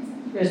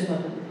 Yes,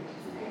 Mother.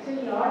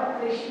 Actually, Lord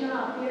Krishna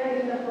appeared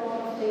in the form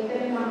of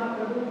Chaitanya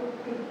Mahaprabhu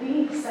to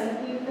teach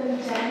Sankirtan,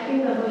 chanting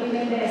the holy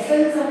name. The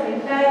essence of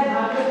entire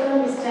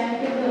Bhagavatam is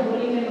chanting the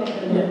holy name of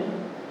the Lord.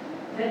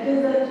 That is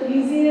the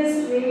easiest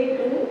way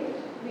to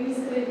please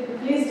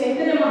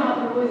Chaitanya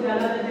Mahaprabhu is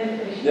another than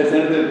Krishna. Yes,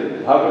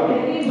 Bhagavatam.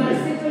 Very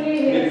mercifully.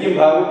 Nityam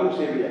Bhagavatam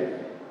Sevya.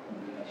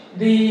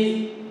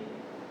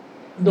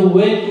 The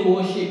way to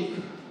worship,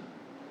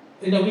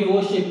 we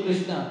worship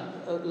Krishna,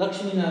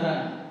 Lakshmi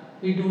Narayan.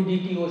 We do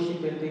deity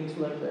worship and things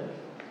like that.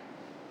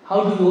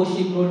 How do you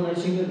worship Lord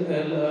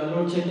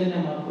Chaitanya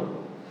Mahaprabhu?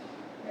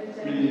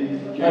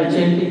 By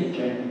chanting.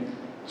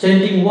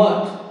 Chanting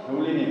what?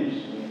 Holy names.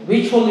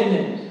 Which holy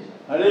names?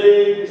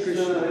 Hare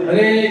Krishna,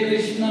 Hare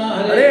Krishna,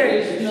 Hare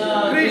Krishna,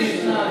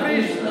 Krishna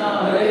Krishna,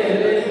 Hare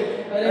Hare,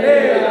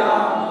 Hare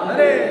Rama,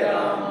 Hare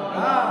Rama,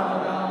 Rama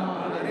Rama,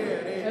 Hare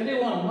Hare.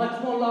 Everyone, much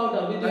more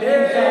louder with your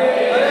hands up.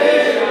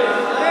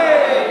 Hare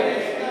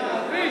Krishna,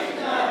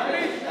 Krishna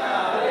Krishna,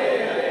 Hare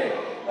Hare,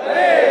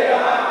 Hare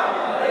Rama,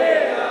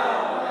 Hare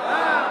Rama,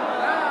 Rama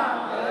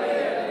Rama,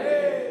 Hare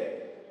Hare.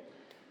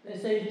 They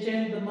say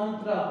chant the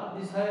mantra,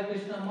 this Hare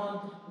Krishna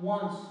mantra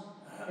once.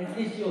 At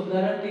least you're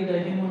guaranteed a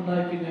human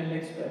life in your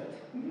next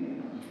birth.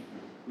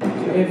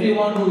 So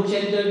everyone who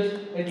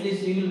chanted, at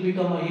least you will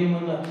become a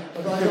human life.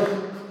 But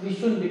we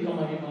shouldn't become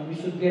a human. We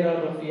should get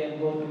out of here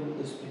and go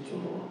into the spiritual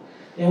world.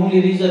 The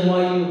only reason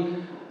why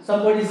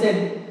somebody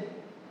said,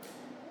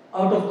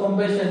 out of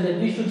compassion, that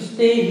we should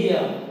stay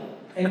here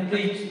and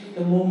preach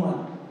the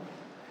movement.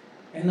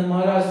 And the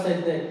Maharaj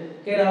said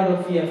that, get out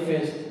of here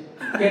first.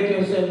 Get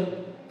yourself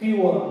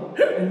pure.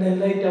 And then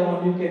later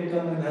on you can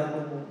come and have the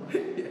movement.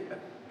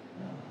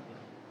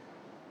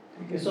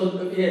 Okay,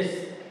 so yes,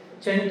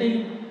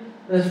 chanting,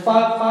 there's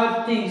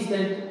five things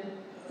that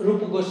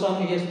Rupa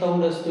Goswami has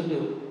told us to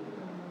do.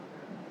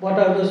 What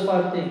are those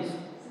 5 things?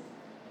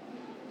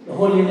 The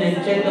holy name,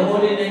 chant the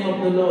holy name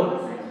of the Lord.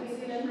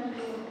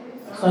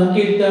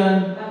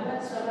 Sankirtan,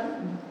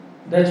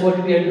 that's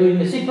what we are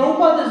doing. See,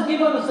 Prabhupada has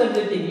given us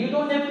everything. You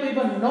don't have to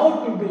even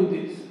know to do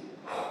this.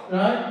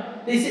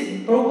 Right?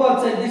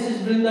 Prabhupada said this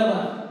is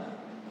Vrindavan.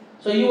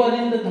 So you are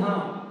in the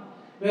Dham.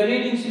 We are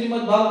reading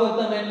Srimad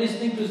Bhagavatam and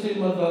listening to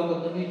Srimad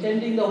Bhagavatam. We are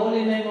chanting the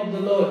holy name of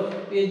the Lord.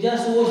 We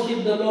just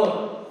worship the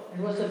Lord.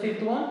 And what's the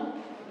 5th one?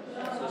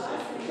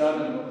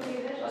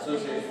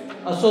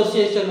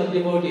 Association of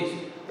devotees.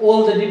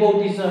 All the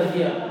devotees are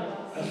here.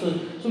 So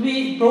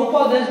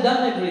Prabhupada has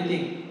done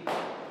everything.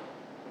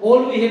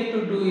 All we have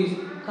to do is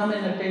come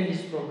and attend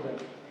his program.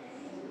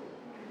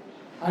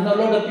 I know a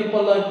lot of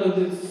people like to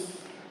do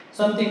this.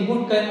 Something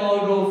good came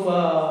out of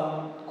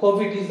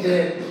COVID is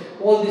there.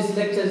 All these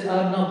lectures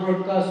are now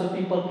broadcast so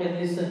people can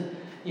listen.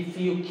 If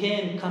you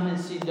can, come and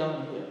sit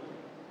down here.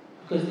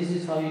 Because this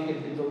is how you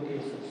get devotee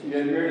association. You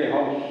have made a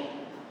house.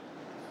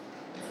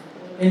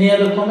 Any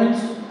other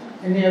comments?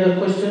 Any other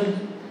questions?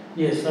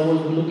 Yes, I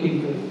was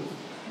looking for you.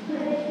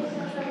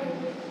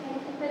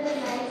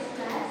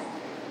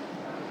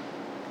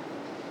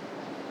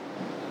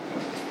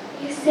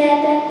 You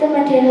said that the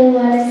material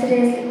world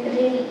is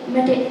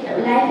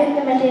life in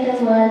the material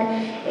world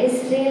is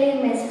really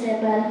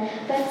miserable.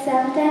 But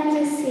sometimes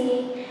you see,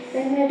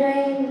 when we're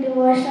doing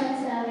devotional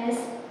service,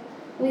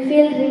 we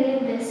feel really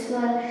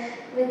blissful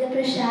with the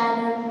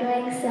prasadam,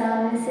 doing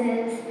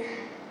services.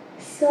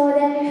 So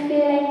then we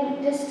feel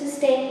like just to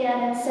stay here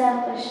and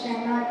serve Krishna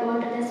and not go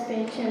to the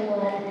spiritual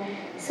world.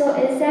 So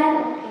is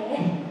that okay?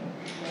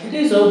 It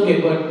is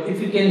okay, but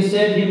if you can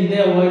save him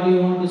there, why do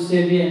you want to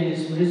save him in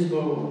this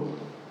miserable world?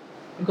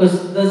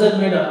 Because it doesn't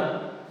matter.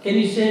 Can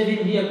you save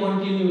him here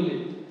continually?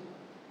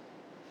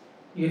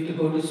 You have to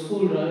go to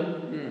school, right?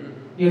 Mm-hmm.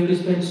 You have to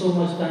spend so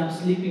much time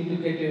sleeping to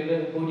get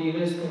your body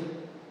rested.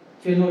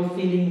 If you're not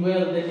feeling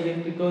well, then you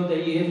have to go there.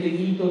 You have to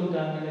eat on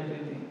time and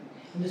everything.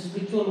 In the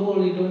spiritual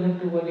world, you don't have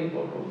to worry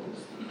about all this.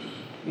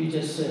 You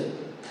just serve.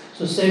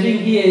 So saving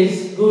here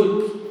is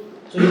good,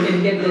 so you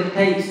can get the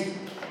taste.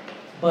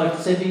 But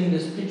saving in the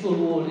spiritual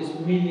world is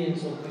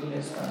millions of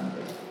millions times.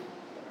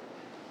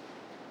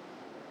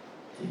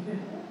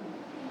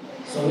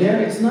 So yeah,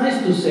 it's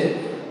nice to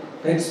save.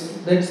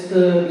 That's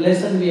the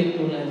lesson we have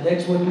to learn.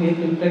 That's what we have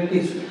to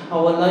practice.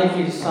 Our life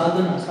is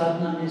sadhana.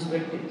 Sadhana means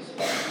practice.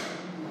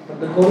 But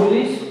the goal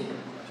is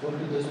go to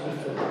the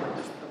spiritual world.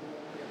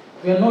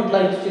 We are not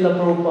like Srila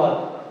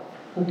Prabhupada,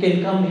 who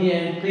can come here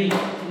and preach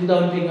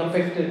without being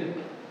affected.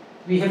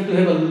 We have to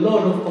have a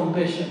lot of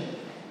compassion.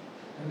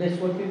 And that's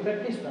what we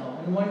practice now.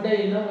 And one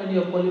day, when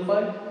you are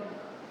qualified,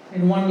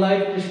 in one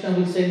life, Krishna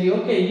will say,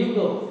 okay, you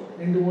go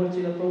and do what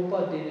Srila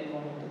Prabhupada did in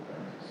one of the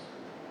planets.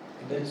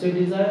 If that's your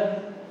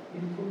desire,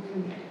 you'll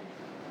fulfill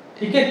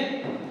it. Okay?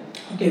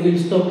 Okay, we'll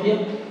stop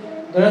here.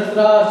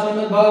 Granthra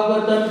Srimad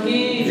Bhagavatam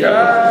ki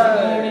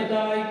jai,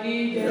 Nitai ki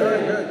jai,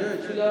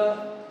 Srila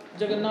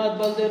Jagannath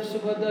Baldev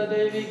Subhadra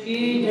Devi ki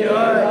jai,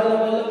 Bala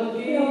Vallabha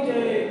ki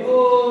jai,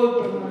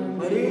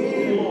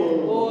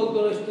 all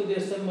glories to the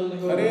assembled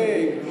God.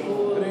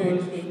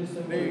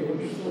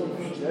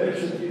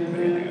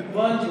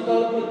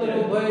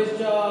 Vanchkalpataru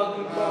bhaischa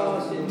कृपा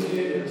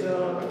सिंधुश्च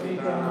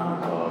पतितानां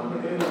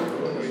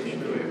पावनेभ्यो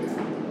वैष्णवेभ्यो।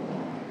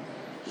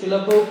 Srila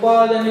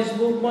Prabhupada and his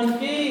movement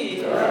ki.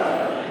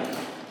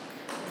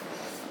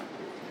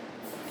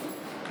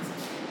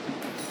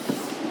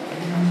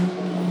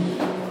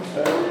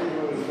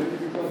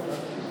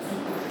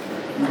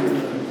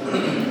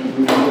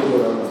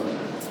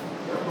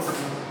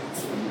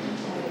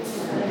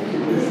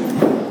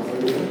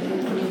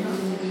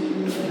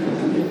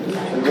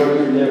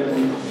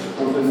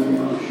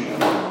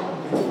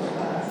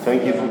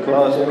 Thank you for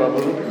class,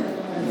 Prabhu.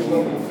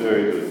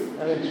 Very good.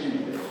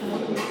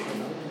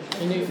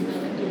 Can you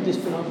give this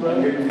to my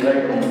brother?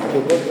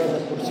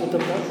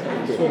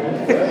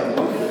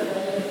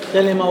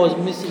 Tell him I was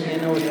missing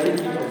and I was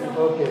thinking of him.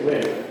 Okay,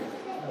 wait.